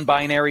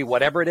 non-binary,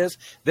 whatever it is.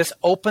 This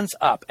opens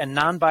up, and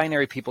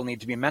non-binary people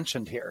need to be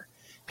mentioned here.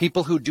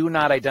 People who do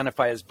not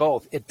identify as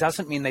both, it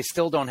doesn't mean they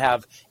still don't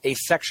have a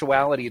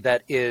sexuality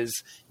that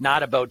is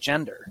not about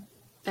gender.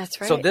 That's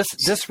right. So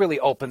this really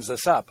opens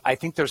this up. I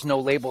think there's no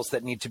labels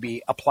that need to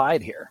be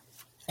applied here.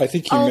 I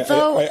think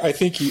I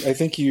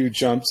think you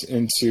jumped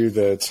into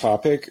the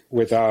topic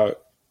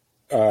without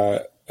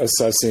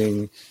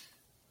assessing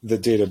the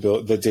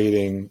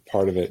dating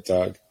part of it,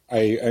 Doug.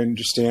 I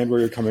understand where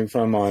you're coming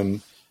from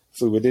on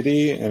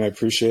fluidity, and I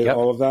appreciate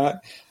all of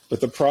that. But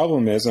the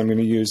problem is, I'm going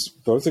to use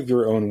both of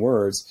your own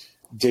words,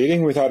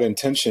 dating without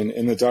intention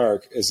in the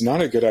dark is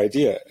not a good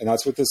idea. And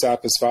that's what this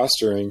app is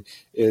fostering,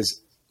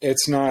 is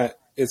it's not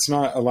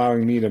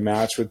allowing me to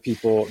match with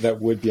people that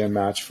would be a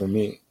match for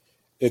me.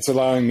 It's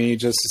allowing me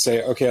just to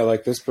say, okay, I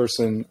like this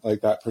person,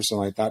 like that person,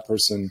 like that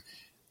person.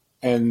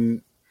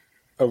 And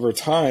over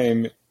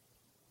time,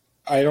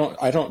 I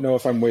don't know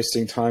if I'm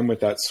wasting time with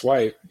that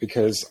swipe,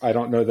 because I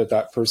don't know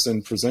that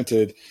person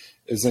presented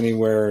is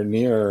anywhere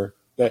near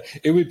that.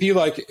 It would be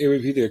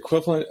the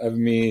equivalent of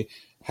me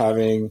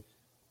having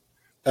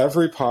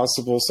every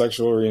possible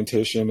sexual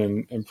orientation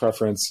and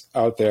preference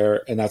out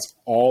there, and that's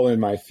all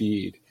in my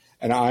feed.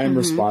 And I am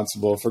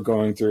responsible for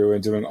going through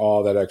and doing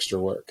all that extra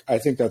work. I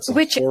think that's a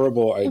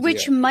horrible idea.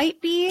 Which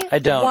might be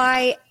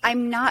why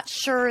I'm not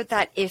sure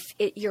that if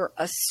you're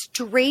a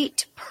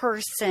straight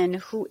person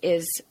who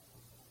is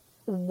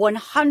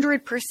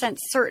 100%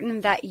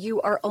 certain that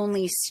you are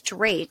only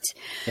straight,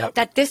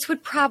 that this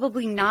would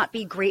probably not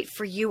be great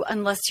for you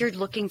unless you're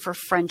looking for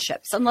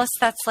friendships, unless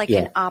that's like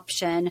an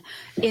option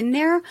in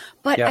there.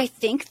 But I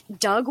think,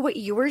 Doug, what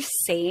you were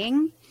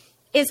saying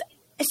is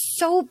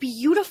so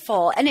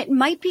beautiful. And it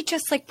might be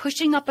just like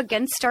pushing up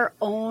against our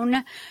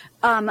own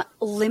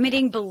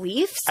limiting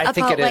beliefs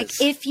about like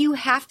if you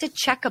have to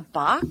check a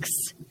box.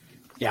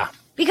 Yeah.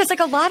 Because like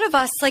a lot of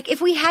us, like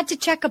if we had to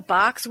check a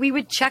box, we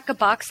would check a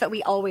box that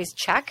we always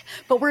check,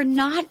 but we're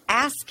not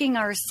asking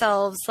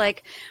ourselves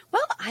like,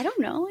 well, I don't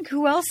know, like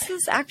who else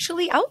is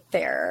actually out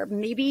there?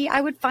 Maybe I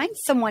would find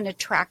someone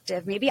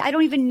attractive. Maybe I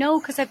don't even know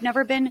because I've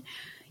never been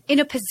in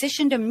a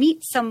position to meet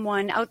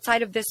someone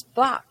outside of this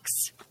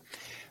box.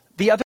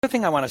 The other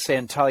thing I want to say,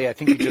 and Talia, I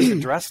think you just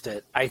addressed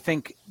it. I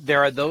think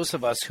there are those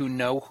of us who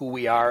know who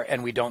we are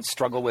and we don't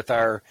struggle with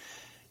our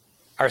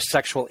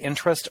sexual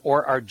interest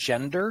or our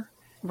gender.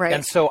 Right.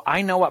 And so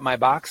I know what my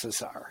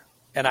boxes are.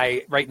 And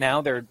right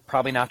now, they're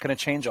probably not going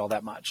to change all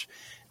that much.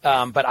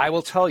 But I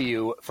will tell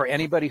you, for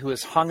anybody who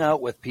has hung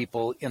out with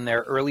people in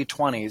their early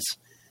 20s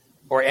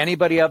or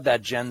anybody of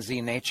that Gen Z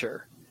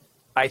nature,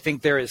 I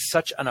think there is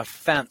such an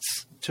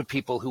offense to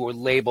people who will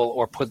label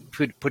or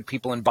put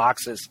people in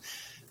boxes.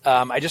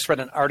 I just read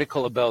an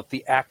article about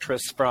the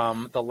actress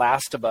from The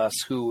Last of Us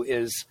who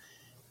is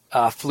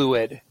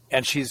fluid,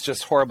 and she's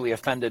just horribly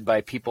offended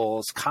by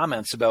people's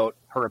comments about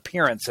her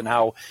appearance and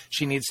how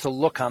she needs to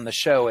look on the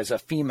show as a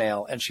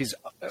female, and she's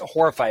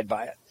horrified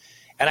by it.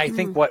 And I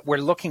think what we're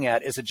looking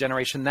at is a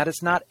generation that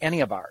is not any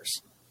of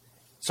ours.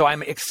 So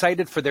I'm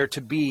excited for there to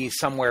be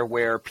somewhere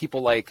where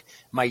people like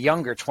my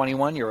younger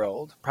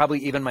 21-year-old, probably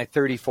even my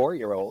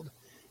 34-year-old,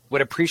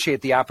 would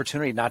appreciate the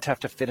opportunity not to have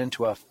to fit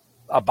into a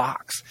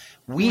box.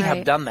 We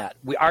have done that.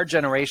 Our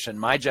generation,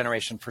 my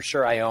generation for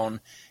sure I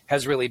own,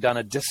 has really done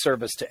a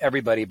disservice to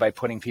everybody by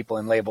putting people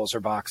in labels or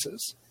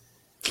boxes.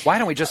 Why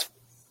don't we just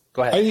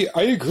go ahead?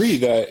 I agree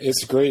that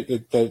it's great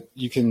that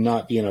you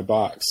cannot be in a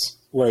box.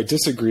 Where I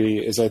disagree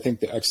is I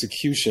think the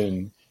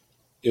execution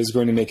is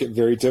going to make it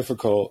very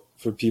difficult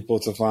for people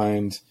to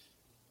find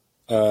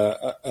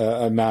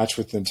a match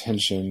with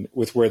intention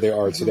with where they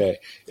are today.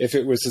 If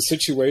it was a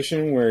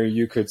situation where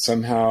you could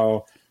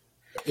somehow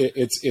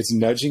it's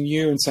nudging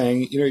you and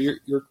saying, you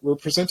know, we're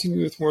presenting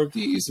you with more of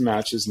these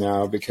matches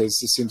now because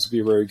this seems to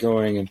be where you're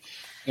going,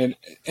 and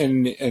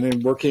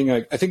in working,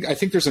 I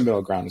think there's a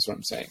middle ground is what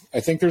I'm saying. I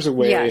think there's a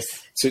way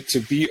to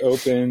be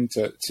open,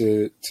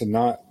 to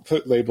not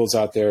put labels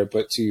out there,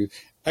 but to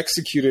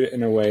execute it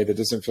in a way that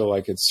doesn't feel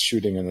like it's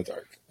shooting in the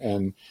dark.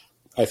 And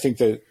I think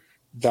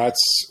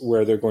that's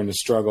where they're going to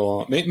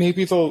struggle.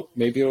 Maybe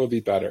it'll be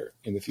better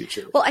in the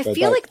future. Well, I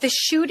feel like the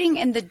shooting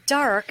in the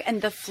dark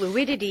and the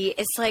fluidity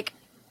is like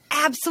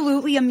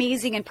absolutely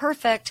amazing and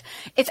perfect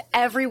if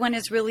everyone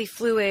is really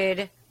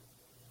fluid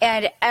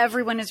and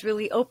everyone is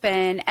really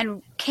open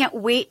and can't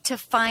wait to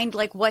find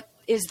like what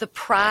is the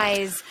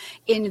prize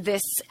in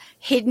this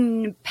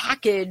hidden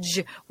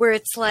package where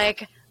it's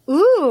like,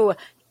 ooh,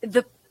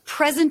 the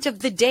present of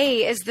the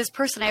day is this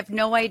person. I have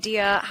no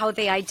idea how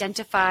they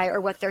identify or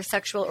what their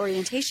sexual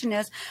orientation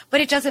is, but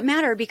it doesn't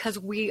matter because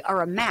we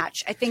are a match.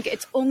 I think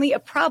it's only a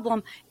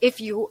problem if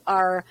you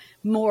are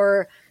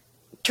more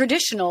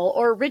traditional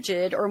or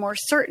rigid or more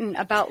certain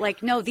about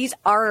like, no, these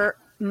are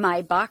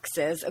my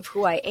boxes of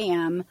who I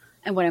am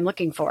and what I'm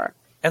looking for.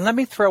 And let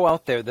me throw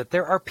out there that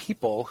there are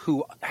people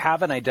who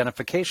have an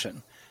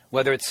identification,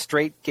 whether it's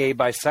straight, gay,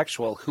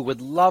 bisexual, who would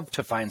love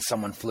to find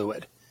someone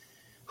fluid,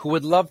 who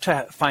would love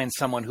to find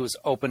someone who's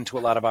open to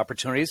a lot of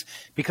opportunities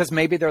because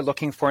maybe they're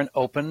looking for an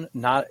open,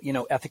 not,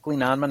 ethically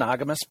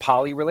non-monogamous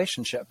poly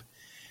relationship.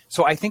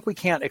 So I think we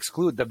can't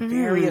exclude the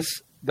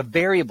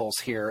variables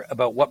here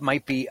about what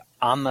might be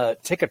on the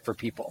ticket for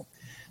people.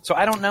 So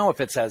I don't know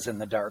if it's as in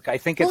the dark. I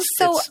think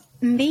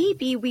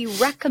maybe we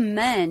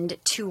recommend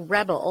to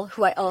Rebel,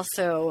 who I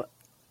also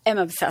am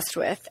obsessed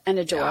with and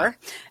adore,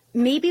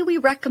 maybe we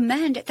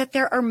recommend that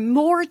there are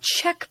more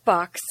check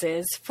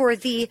boxes for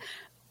the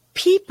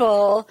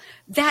people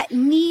that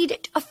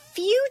need a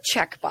few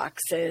check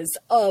boxes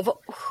of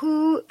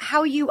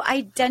how you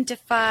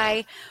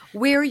identify,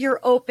 where you're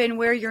open,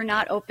 where you're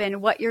not open,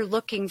 what you're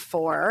looking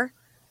for.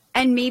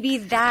 And maybe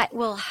that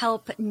will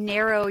help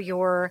narrow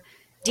your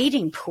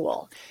dating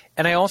pool.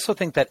 And I also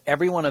think that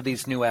every one of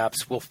these new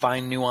apps will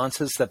find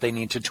nuances that they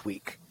need to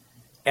tweak.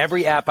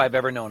 Every app I've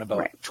ever known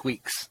about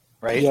tweaks,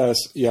 right? Yes,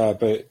 yeah,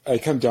 but I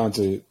come down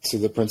to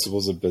the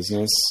principles of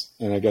business,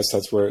 and I guess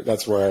that's why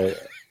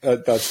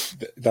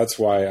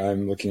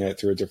I'm looking at it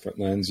through a different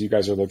lens. You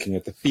guys are looking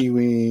at the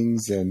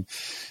feelings and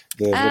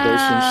the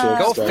relationship.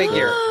 Go stuff.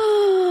 figure.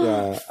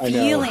 Yeah, I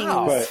know. Feelings.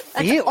 But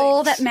that's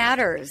all that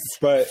matters.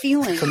 But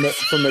feelings.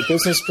 From a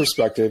business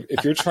perspective,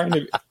 if you're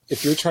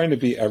trying to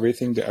be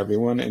everything to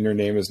everyone and your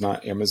name is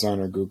not Amazon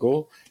or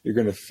Google, you're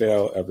going to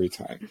fail every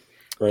time.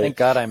 Right? Thank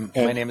God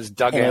my name is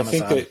Doug Amazon. I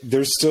think that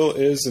there still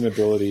is an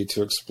ability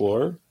to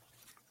explore.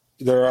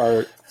 There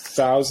are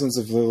thousands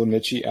of little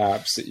niche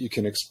apps that you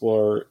can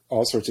explore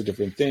all sorts of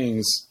different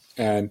things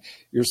and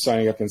you're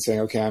signing up and saying,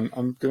 okay,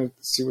 I'm going to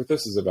see what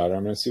this is about. Or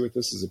I'm going to see what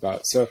this is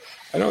about. So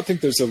I don't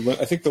think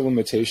I think the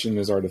limitation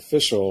is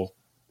artificial,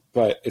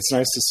 but it's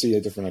nice to see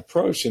a different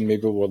approach, and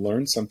maybe we'll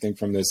learn something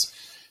from this,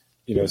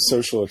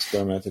 social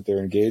experiment that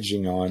they're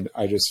engaging on.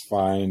 I just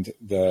find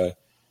the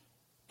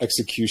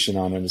execution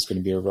on it is going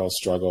to be a real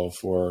struggle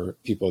for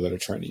people that are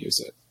trying to use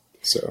it.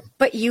 So,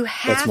 but you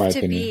have to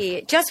opinion.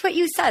 be just what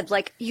you said.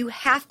 Like, you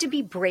have to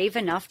be brave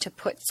enough to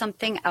put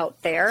something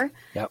out there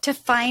to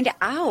find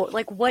out,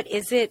 like, what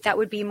is it that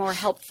would be more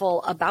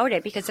helpful about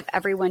it? Because if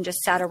everyone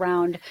just sat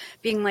around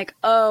being like,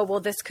 oh,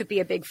 well, this could be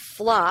a big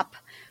flop,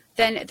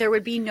 then there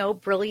would be no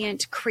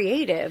brilliant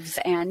creatives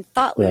and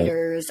thought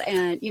leaders.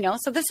 And,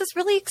 so this is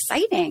really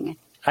exciting.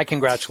 I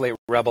congratulate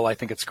Rebel. I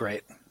think it's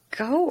great.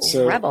 Go,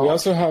 so Rebel. We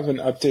also have an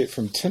update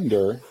from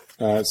Tinder.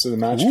 So the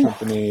Match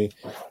company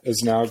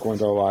is now going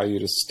to allow you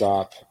to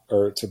stop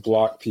or to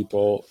block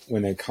people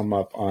when they come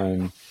up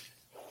on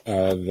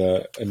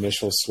the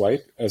initial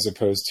swipe, as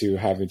opposed to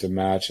having to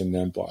match and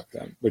then block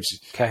them, which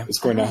is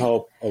going to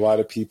help a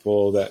lot of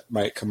people that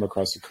might come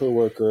across a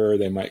coworker.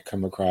 They might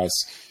come across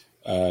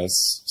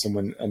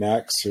someone, an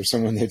ex, or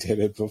someone they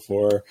dated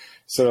before.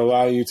 So it'll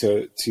allow you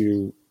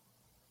to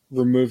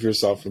remove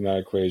yourself from that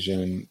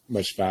equation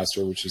much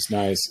faster, which is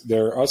nice.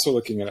 They're also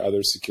looking at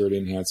other security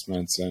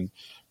enhancements and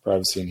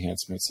privacy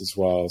enhancements as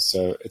well.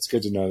 So it's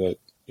good to know that,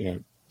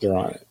 they're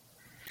on it.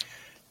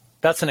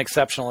 That's an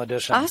exceptional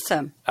addition.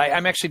 Awesome.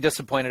 I'm actually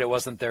disappointed it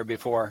wasn't there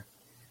before.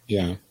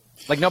 Yeah.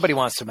 Like, nobody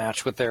wants to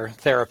match with their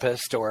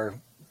therapist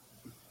or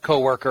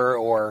coworker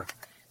or,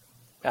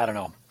 I don't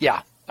know.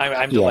 Yeah.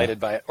 I'm delighted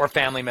by it. Or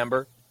family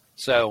member.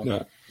 So.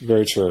 Yeah,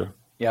 very true.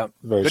 Yeah.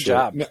 Very Good true.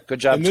 job. Good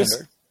job,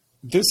 Tinder.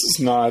 This is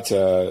not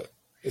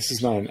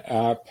an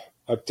app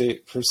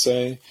update per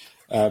se.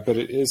 But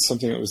it is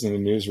something that was in the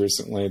news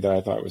recently that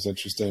I thought was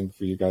interesting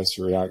for you guys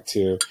to react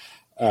to.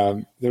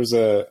 There's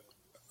a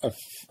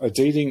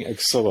dating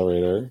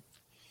accelerator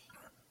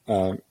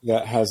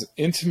that has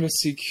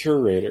intimacy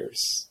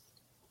curators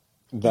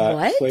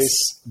that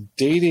place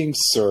dating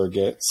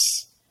surrogates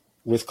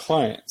with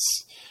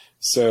clients.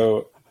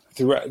 So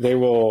they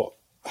will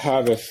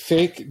have a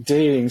fake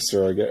dating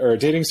surrogate, or a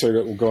dating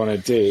surrogate will go on a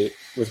date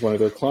with one of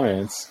their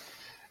clients.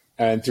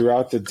 And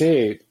throughout the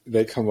date,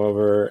 they come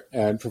over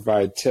and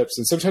provide tips.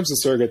 And sometimes the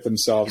surrogate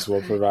themselves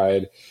will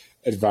provide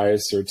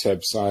advice or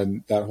tips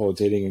on that whole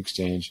dating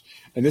exchange.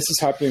 And this is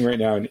happening right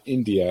now in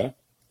India.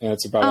 And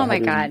it's about my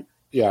God.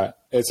 Yeah,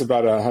 it's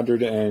about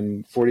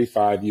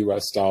 $145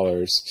 US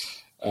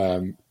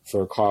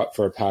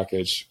for a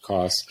package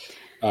cost.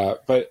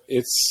 But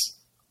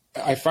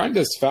I find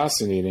this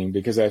fascinating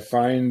because I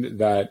find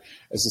that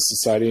as a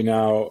society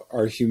now,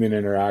 our human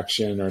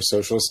interaction, our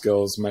social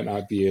skills might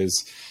not be as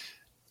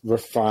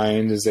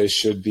refined as they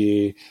should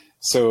be.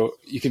 So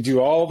you can do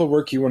all the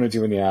work you want to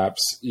do in the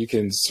apps. You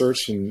can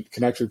search and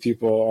connect with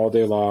people all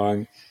day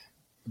long,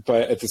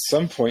 but at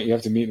some point you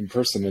have to meet in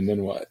person, and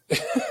then what?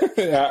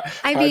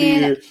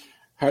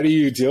 How do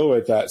you deal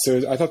with that?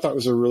 So I thought that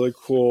was a really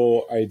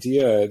cool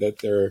idea that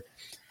they're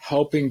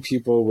helping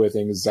people with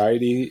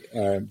anxiety,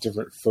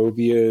 different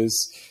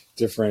phobias,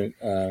 different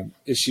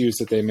issues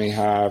that they may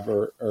have,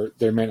 or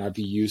they may not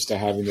be used to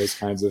having those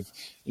kinds of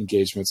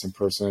engagements in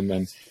person,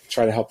 and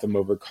try to help them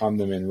overcome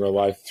them in real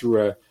life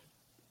through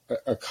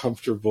a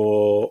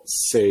comfortable,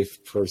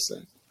 safe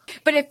person.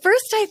 But at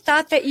first I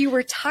thought that you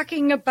were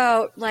talking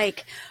about,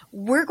 like,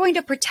 we're going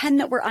to pretend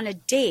that we're on a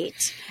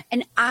date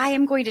and I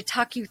am going to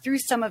talk you through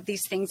some of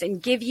these things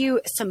and give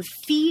you some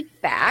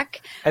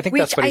feedback. I think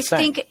that's what he's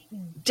saying. Think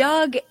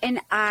Doug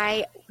and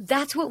I,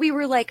 that's what we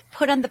were like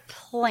put on the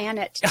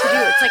planet to do.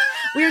 It's like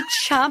we're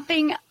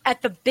chomping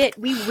at the bit.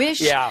 We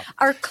wish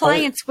our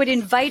clients would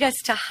invite us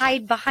to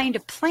hide behind a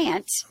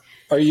plant.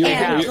 They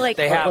have,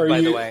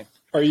 by the way.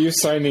 Are you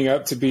signing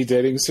up to be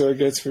dating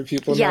surrogates for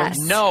people yes.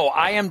 now? No,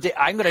 I am.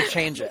 I'm going to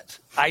change it.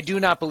 I do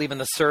not believe in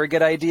the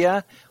surrogate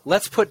idea.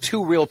 Let's put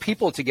two real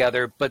people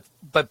together, but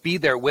be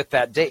there with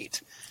that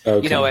date.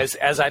 Okay. You know, as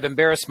I've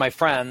embarrassed my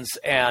friends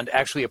and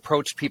actually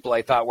approached people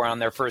I thought were on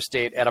their first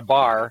date at a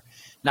bar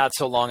not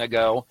so long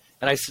ago,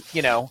 and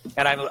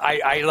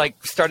I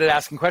like started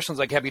asking questions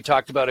like, have you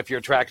talked about if you're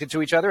attracted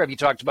to each other? Have you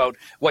talked about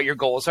what your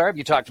goals are? Have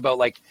you talked about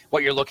like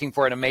what you're looking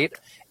for in a mate?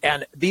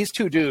 And these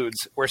two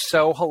dudes were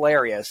so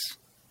hilarious.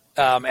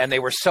 And they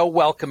were so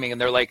welcoming,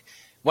 and they're like,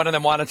 one of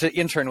them wanted to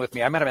intern with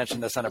me. I might have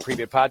mentioned this on a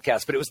previous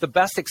podcast, but it was the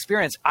best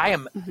experience. I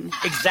am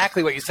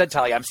exactly what you said,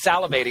 Talia. I'm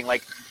salivating.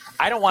 Like,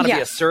 I don't want to be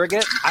a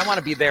surrogate. I want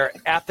to be there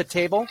at the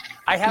table.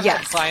 I have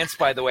had clients,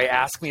 by the way,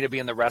 ask me to be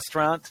in the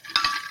restaurant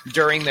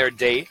during their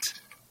date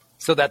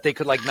so that they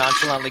could like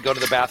nonchalantly go to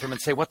the bathroom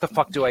and say, what the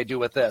fuck do I do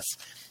with this?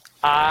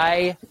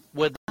 I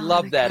would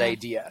love that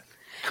idea.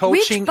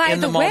 Coaching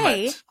in the moment.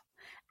 Way,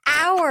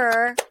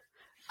 our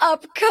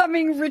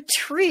upcoming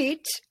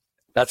retreat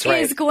That's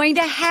right. is going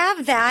to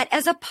have that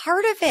as a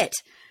part of it.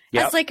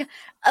 as like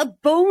a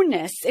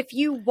bonus if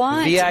you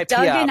want VIP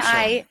Doug and option.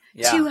 I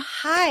to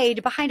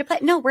hide behind a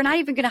plant. No, we're not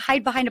even going to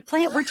hide behind a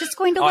plant. We're just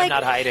going to I'm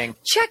not hiding.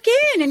 check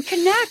in and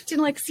connect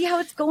and like see how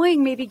it's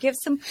going. Maybe give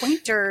some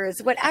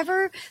pointers,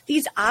 whatever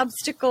these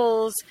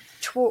obstacles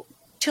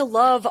to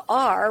love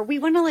are. We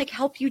want to like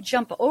help you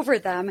jump over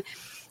them.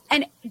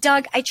 And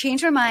Doug, I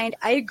changed my mind.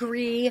 I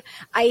agree.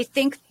 I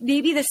think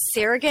maybe the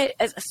surrogate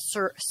as a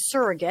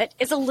surrogate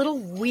is a little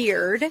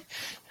weird.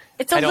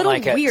 It's a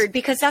little weird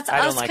because that's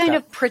us kind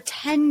of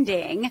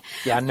pretending.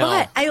 Yeah, no.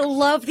 But I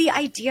love the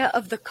idea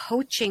of the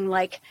coaching,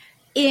 like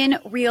in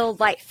real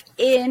life,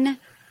 in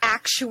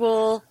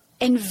actual,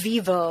 in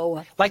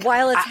vivo, like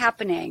while it's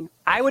happening.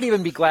 I would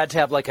even be glad to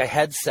have like a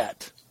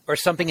headset or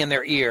something in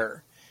their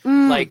ear.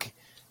 Like,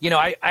 you know,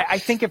 I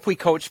think if we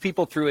coach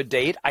people through a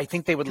date, I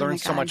think they would learn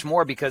so much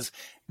more because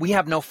we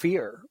have no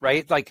fear,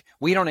 right? Like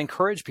we don't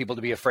encourage people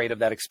to be afraid of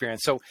that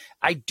experience. So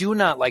I do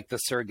not like the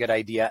surrogate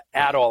idea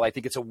at all. I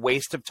think it's a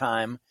waste of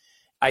time.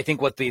 I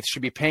think what they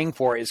should be paying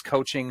for is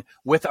coaching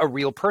with a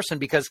real person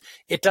because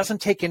it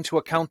doesn't take into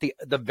account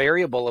the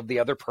variable of the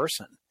other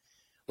person.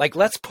 Like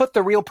let's put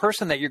the real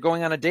person that you're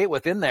going on a date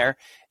with in there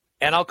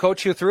and I'll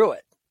coach you through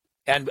it.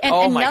 And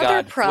oh my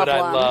God, would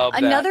I love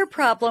that. Another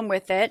problem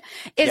with it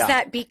is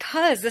that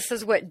because this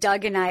is what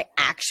Doug and I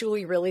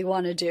actually really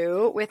want to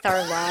do with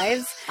our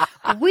lives,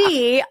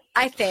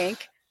 I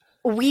think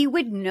we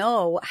would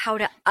know how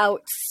to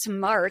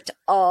outsmart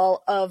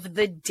all of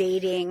the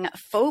dating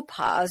faux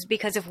pas,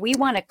 because if we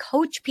want to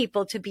coach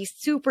people to be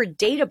super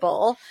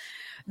dateable,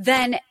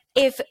 then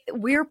if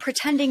we're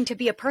pretending to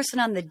be a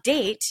person on the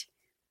date,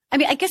 I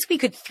mean, I guess we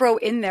could throw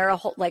in there a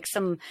whole, like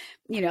some,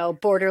 you know,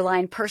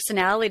 borderline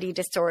personality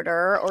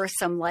disorder or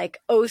some like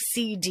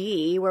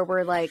OCD where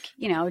we're like,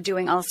 you know,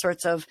 doing all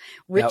sorts of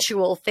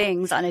ritual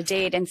things on a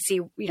date and see,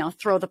 you know,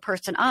 throw the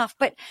person off.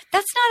 But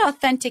that's not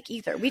authentic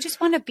either. We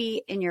just want to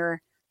be in your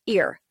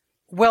ear.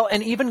 Well,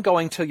 and even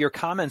going to your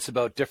comments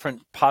about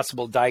different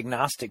possible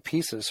diagnostic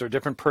pieces or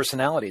different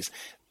personalities,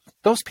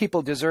 those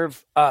people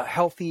deserve a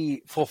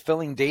healthy,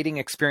 fulfilling dating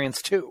experience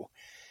too.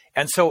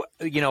 And so,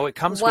 you know, it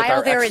comes with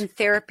while they're in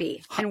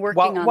therapy and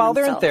working on while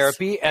themselves. they're in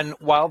therapy and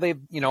while they've,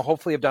 you know,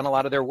 hopefully have done a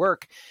lot of their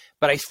work.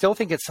 But I still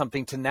think it's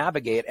something to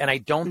navigate. And I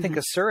don't think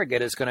a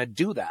surrogate is going to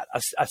do that.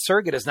 A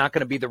surrogate is not going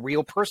to be the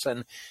real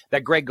person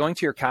that, Greg, going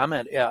to your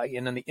comment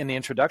in the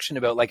introduction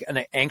about like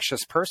an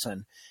anxious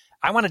person.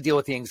 I want to deal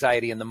with the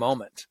anxiety in the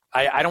moment.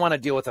 I don't want to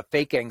deal with a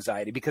fake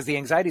anxiety because the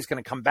anxiety is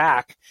going to come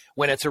back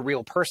when it's a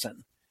real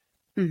person.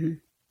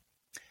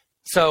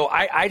 So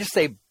I just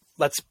say,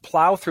 let's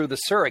plow through the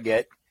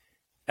surrogate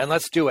and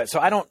let's do it. So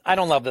I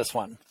don't love this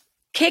one.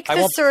 Kick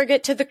the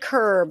surrogate to the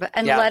curb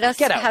and let us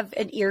have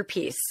an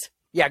earpiece.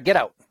 Yeah, get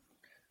out.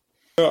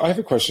 So I have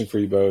a question for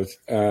you both.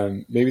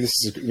 Maybe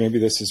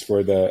this is for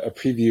a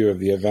preview of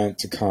the event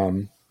to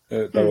come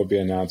that will be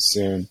announced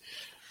soon.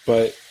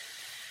 But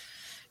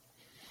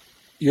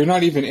you're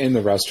not even in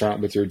the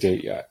restaurant with your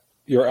date yet.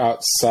 You're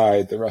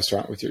outside the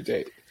restaurant with your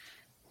date.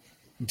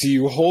 Do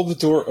you hold the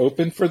door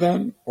open for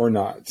them or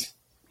not?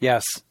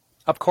 Yes,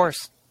 of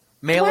course.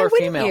 Male Why or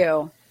female.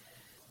 You?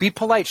 Be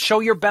polite. Show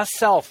your best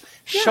self.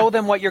 Yeah. Show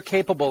them what you're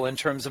capable in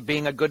terms of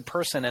being a good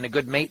person and a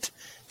good mate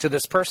to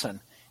this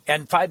person.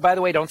 And by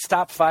the way, don't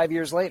stop 5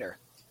 years later.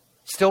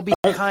 Still be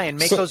kind.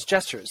 Make those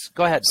gestures.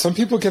 Go ahead. Some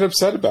people get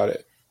upset about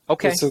it.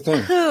 Okay. That's the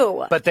thing.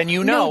 Who? But then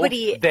you know.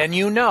 Then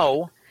you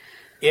know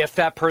if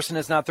that person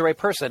is not the right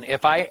person.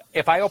 If I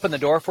open the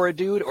door for a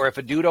dude, or if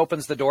a dude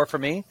opens the door for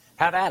me,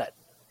 have at it.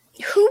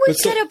 Who would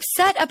get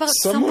upset about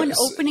someone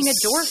opening a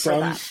door for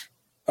them?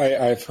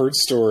 I've heard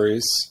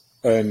stories,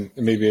 and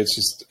maybe it's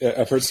just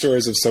I've heard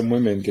stories of some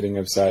women getting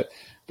upset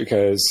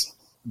because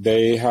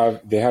they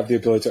have the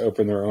ability to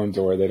open their own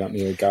door. They don't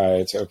need a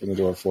guy to open the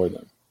door for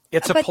them.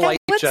 It's a polite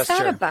gesture. What's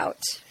that about?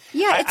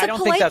 Yeah, it's I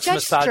don't think that's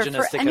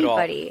misogynistic at all.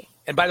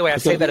 And by the way, I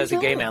say that as a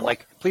gay man.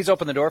 Like, please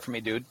open the door for me,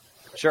 dude.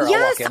 Sure, I'll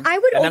walk in. I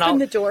would open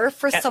the door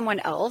for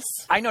someone else.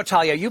 I know,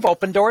 Talia, you've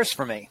opened doors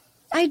for me.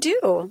 I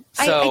do.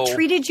 So I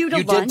treated you to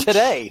lunch. You did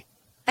today.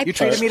 You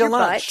treated me to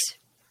lunch.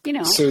 You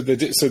know. So does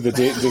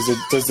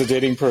the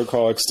dating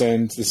protocol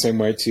extend the same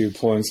way to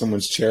pulling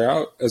someone's chair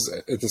out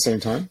at the same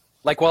time?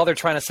 Like while they're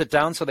trying to sit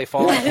down so they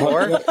fall on the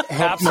floor?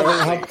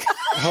 Absolutely.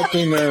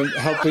 Helping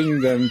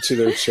them to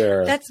their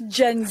chair. That's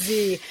Gen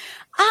Z.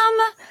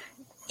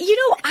 You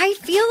know, I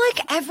feel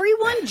like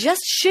everyone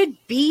just should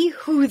be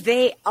who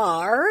they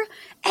are.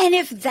 And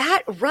if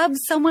that rubs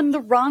someone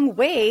the wrong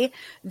way,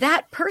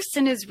 that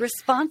person is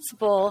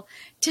responsible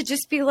to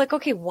just be like,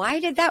 okay, why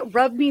did that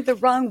rub me the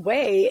wrong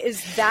way?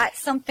 Is that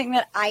something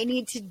that I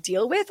need to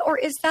deal with? Or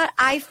is that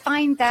I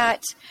find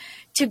that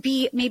to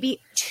be maybe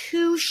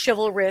too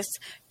chivalrous,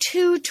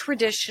 too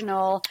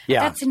traditional?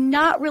 Yeah. That's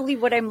not really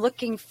what I'm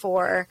looking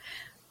for.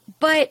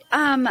 But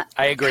I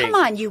agree. Come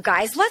on, you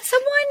guys. Let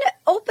someone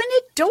open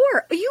a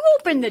door. You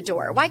open the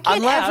door. Why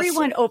can't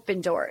everyone open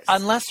doors?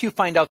 Unless you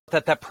find out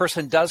that that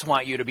person does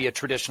want you to be a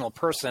traditional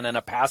person and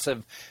a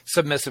passive,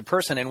 submissive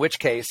person, in which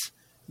case,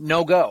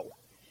 no go.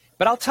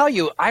 But I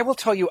will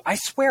tell you, I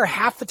swear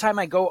half the time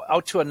I go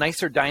out to a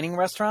nicer dining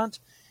restaurant,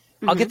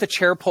 I'll get the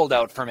chair pulled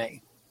out for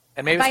me.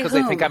 And maybe it's By because they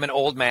whom? think I'm an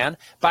old man.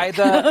 By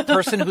the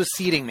person who's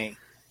seating me.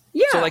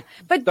 Yeah, So, like,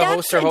 but the that's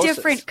host or a hostess.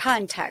 different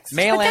context.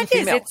 Male but and that is,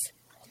 female.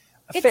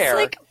 it's Fair.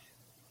 like,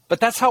 But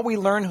that's how we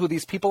learn who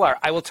these people are.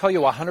 I will tell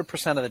you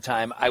 100% of the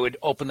time I would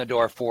open the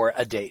door for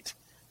a date.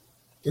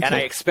 Okay. And I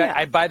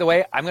expect, by the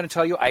way, I'm going to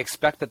tell you, I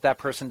expect that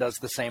person does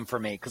the same for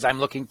me because I'm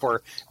looking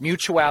for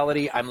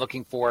mutuality. I'm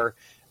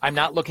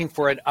not looking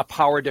for a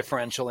power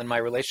differential in my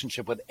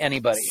relationship with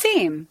anybody.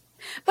 same.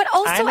 But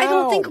also, I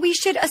don't know. think we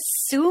should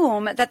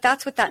assume that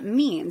that's what that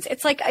means.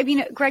 It's like, I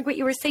mean, Greg, what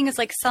you were saying is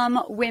like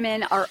some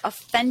women are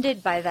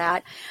offended by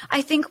that.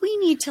 I think we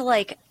need to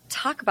like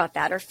talk about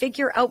that or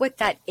figure out what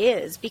that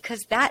is, because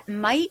that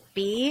might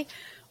be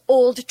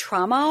old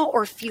trauma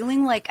or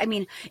feeling like, I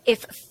mean,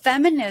 if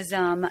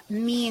feminism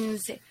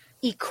means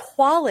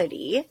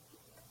equality,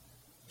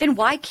 then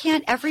why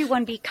can't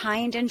everyone be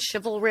kind and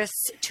chivalrous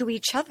to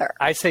each other?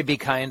 I say be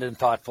kind and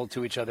thoughtful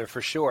to each other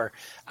for sure.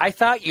 I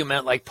thought you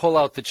meant like pull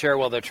out the chair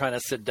while they're trying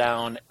to sit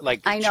down, like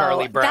I know.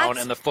 Charlie Brown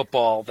That's- and the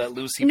football that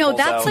Lucy No, pulls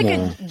that's out. like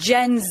a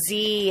Gen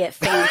Z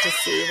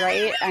fantasy,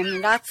 right? I mean,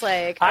 that's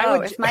like,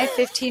 if my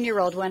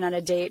 15-year-old went on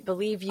a date,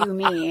 believe you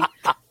me,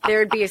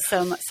 there'd be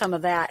some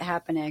of that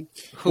happening.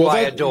 who I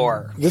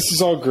adore. This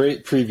is all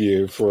great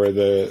preview for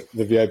the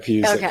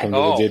VIPs that Okay. come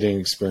to the dating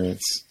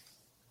experience.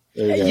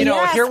 There you go. You know,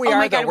 Yes. here we Oh are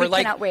my though. God, we're we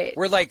like cannot wait.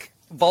 we're like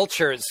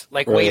vultures,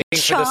 like Right. waiting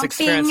for this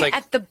experience. Chomping Like,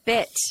 at the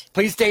bit.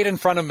 please date in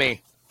front of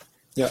me.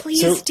 Yeah. Please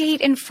So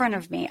date in front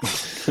of me.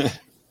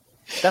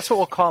 That's what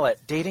we'll call it.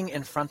 Dating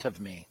in front of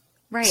me.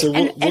 Right. So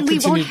and we'll we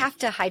continue- won't have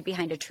to hide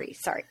behind a tree.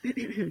 Sorry.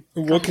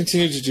 we'll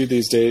continue to do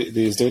these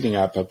dating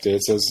app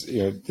updates as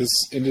you know this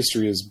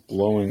industry is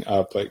blowing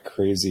up like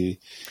crazy.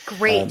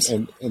 Great.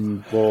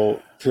 And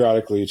we'll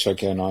periodically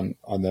check in on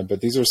them.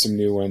 But these are some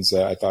new ones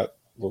that I thought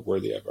were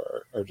worthy of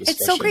our discussion.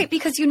 It's so great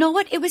because you know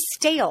what? It was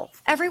stale.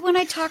 Everyone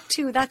I talked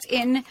to that's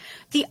in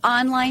the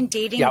online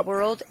dating Yep.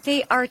 world,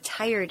 they are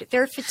tired.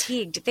 They're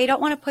fatigued. They don't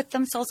want to put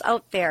themselves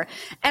out there.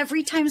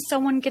 Every time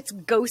someone gets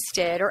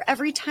ghosted or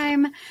every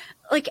time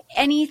like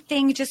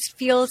anything just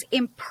feels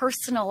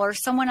impersonal or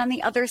someone on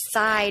the other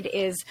side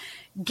is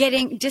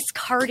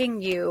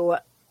discarding you,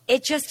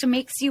 it just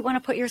makes you want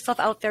to put yourself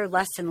out there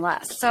less and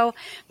less. So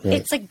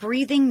it's like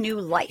breathing new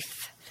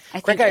life. I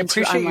think, Greg, I into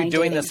appreciate you online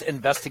doing dating. this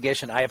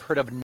investigation. I have heard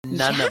of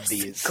none Yes, of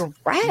these.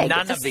 Greg,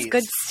 None this of these. is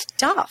good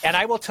stuff. And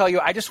I will tell you,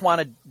 I just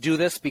want to do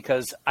this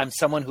because I'm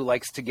someone who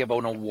likes to give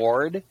an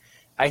award.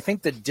 I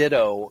think the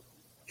Ditto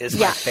is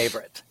my Yeah.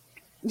 favorite.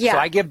 yeah. So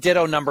I give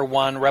Ditto number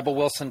 1, Rebel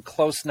Wilson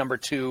close number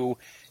 2.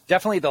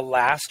 Definitely the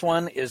last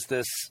one is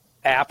this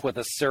app with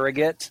a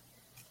surrogate.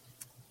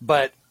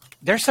 But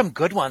there's some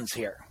good ones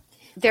here.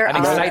 There I'm are.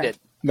 excited.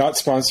 Not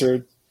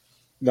sponsored.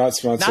 Not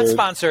sponsored. Not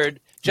sponsored,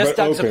 just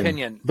but Doug's open,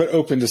 opinion. But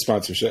open to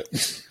sponsorship.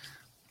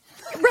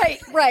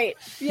 Right.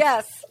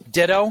 Yes.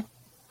 Ditto,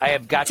 I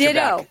have got your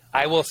Ditto. back.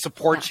 I will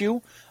support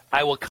you.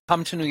 I will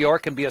come to New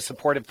York and be a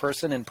supportive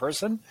person in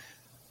person.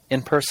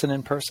 In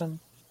person.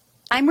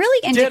 I'm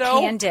really into Ditto.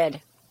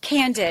 Candid.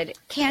 Candid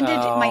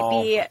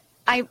might be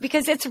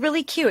because it's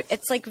really cute.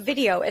 It's like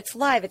video. It's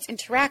live. It's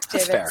interactive.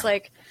 That's fair. It's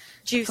like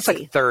juicy. It's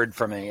like third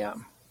for me, yeah.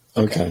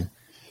 Okay.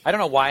 I don't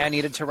know why I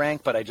needed to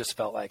rank, but I just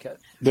felt like it.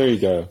 There you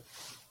go.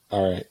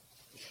 All right.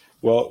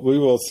 Well, we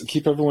will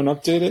keep everyone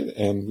updated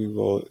and we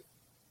will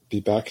be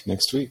back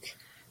next week.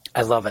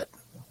 I love it.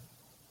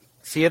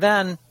 See you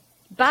then.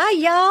 Bye,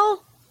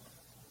 y'all.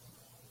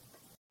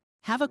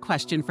 Have a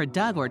question for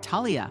Doug or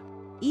Talia?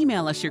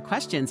 Email us your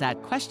questions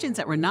at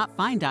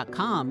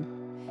questions@we'renotfine.com.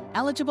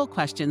 Eligible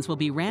questions will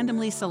be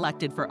randomly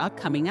selected for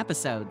upcoming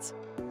episodes.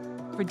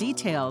 For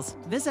details,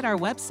 visit our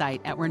website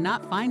at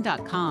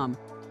we'renotfine.com.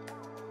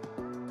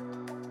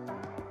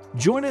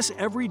 Join us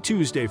every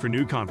Tuesday for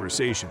new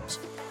conversations,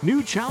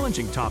 new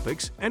challenging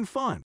topics, and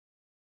fun.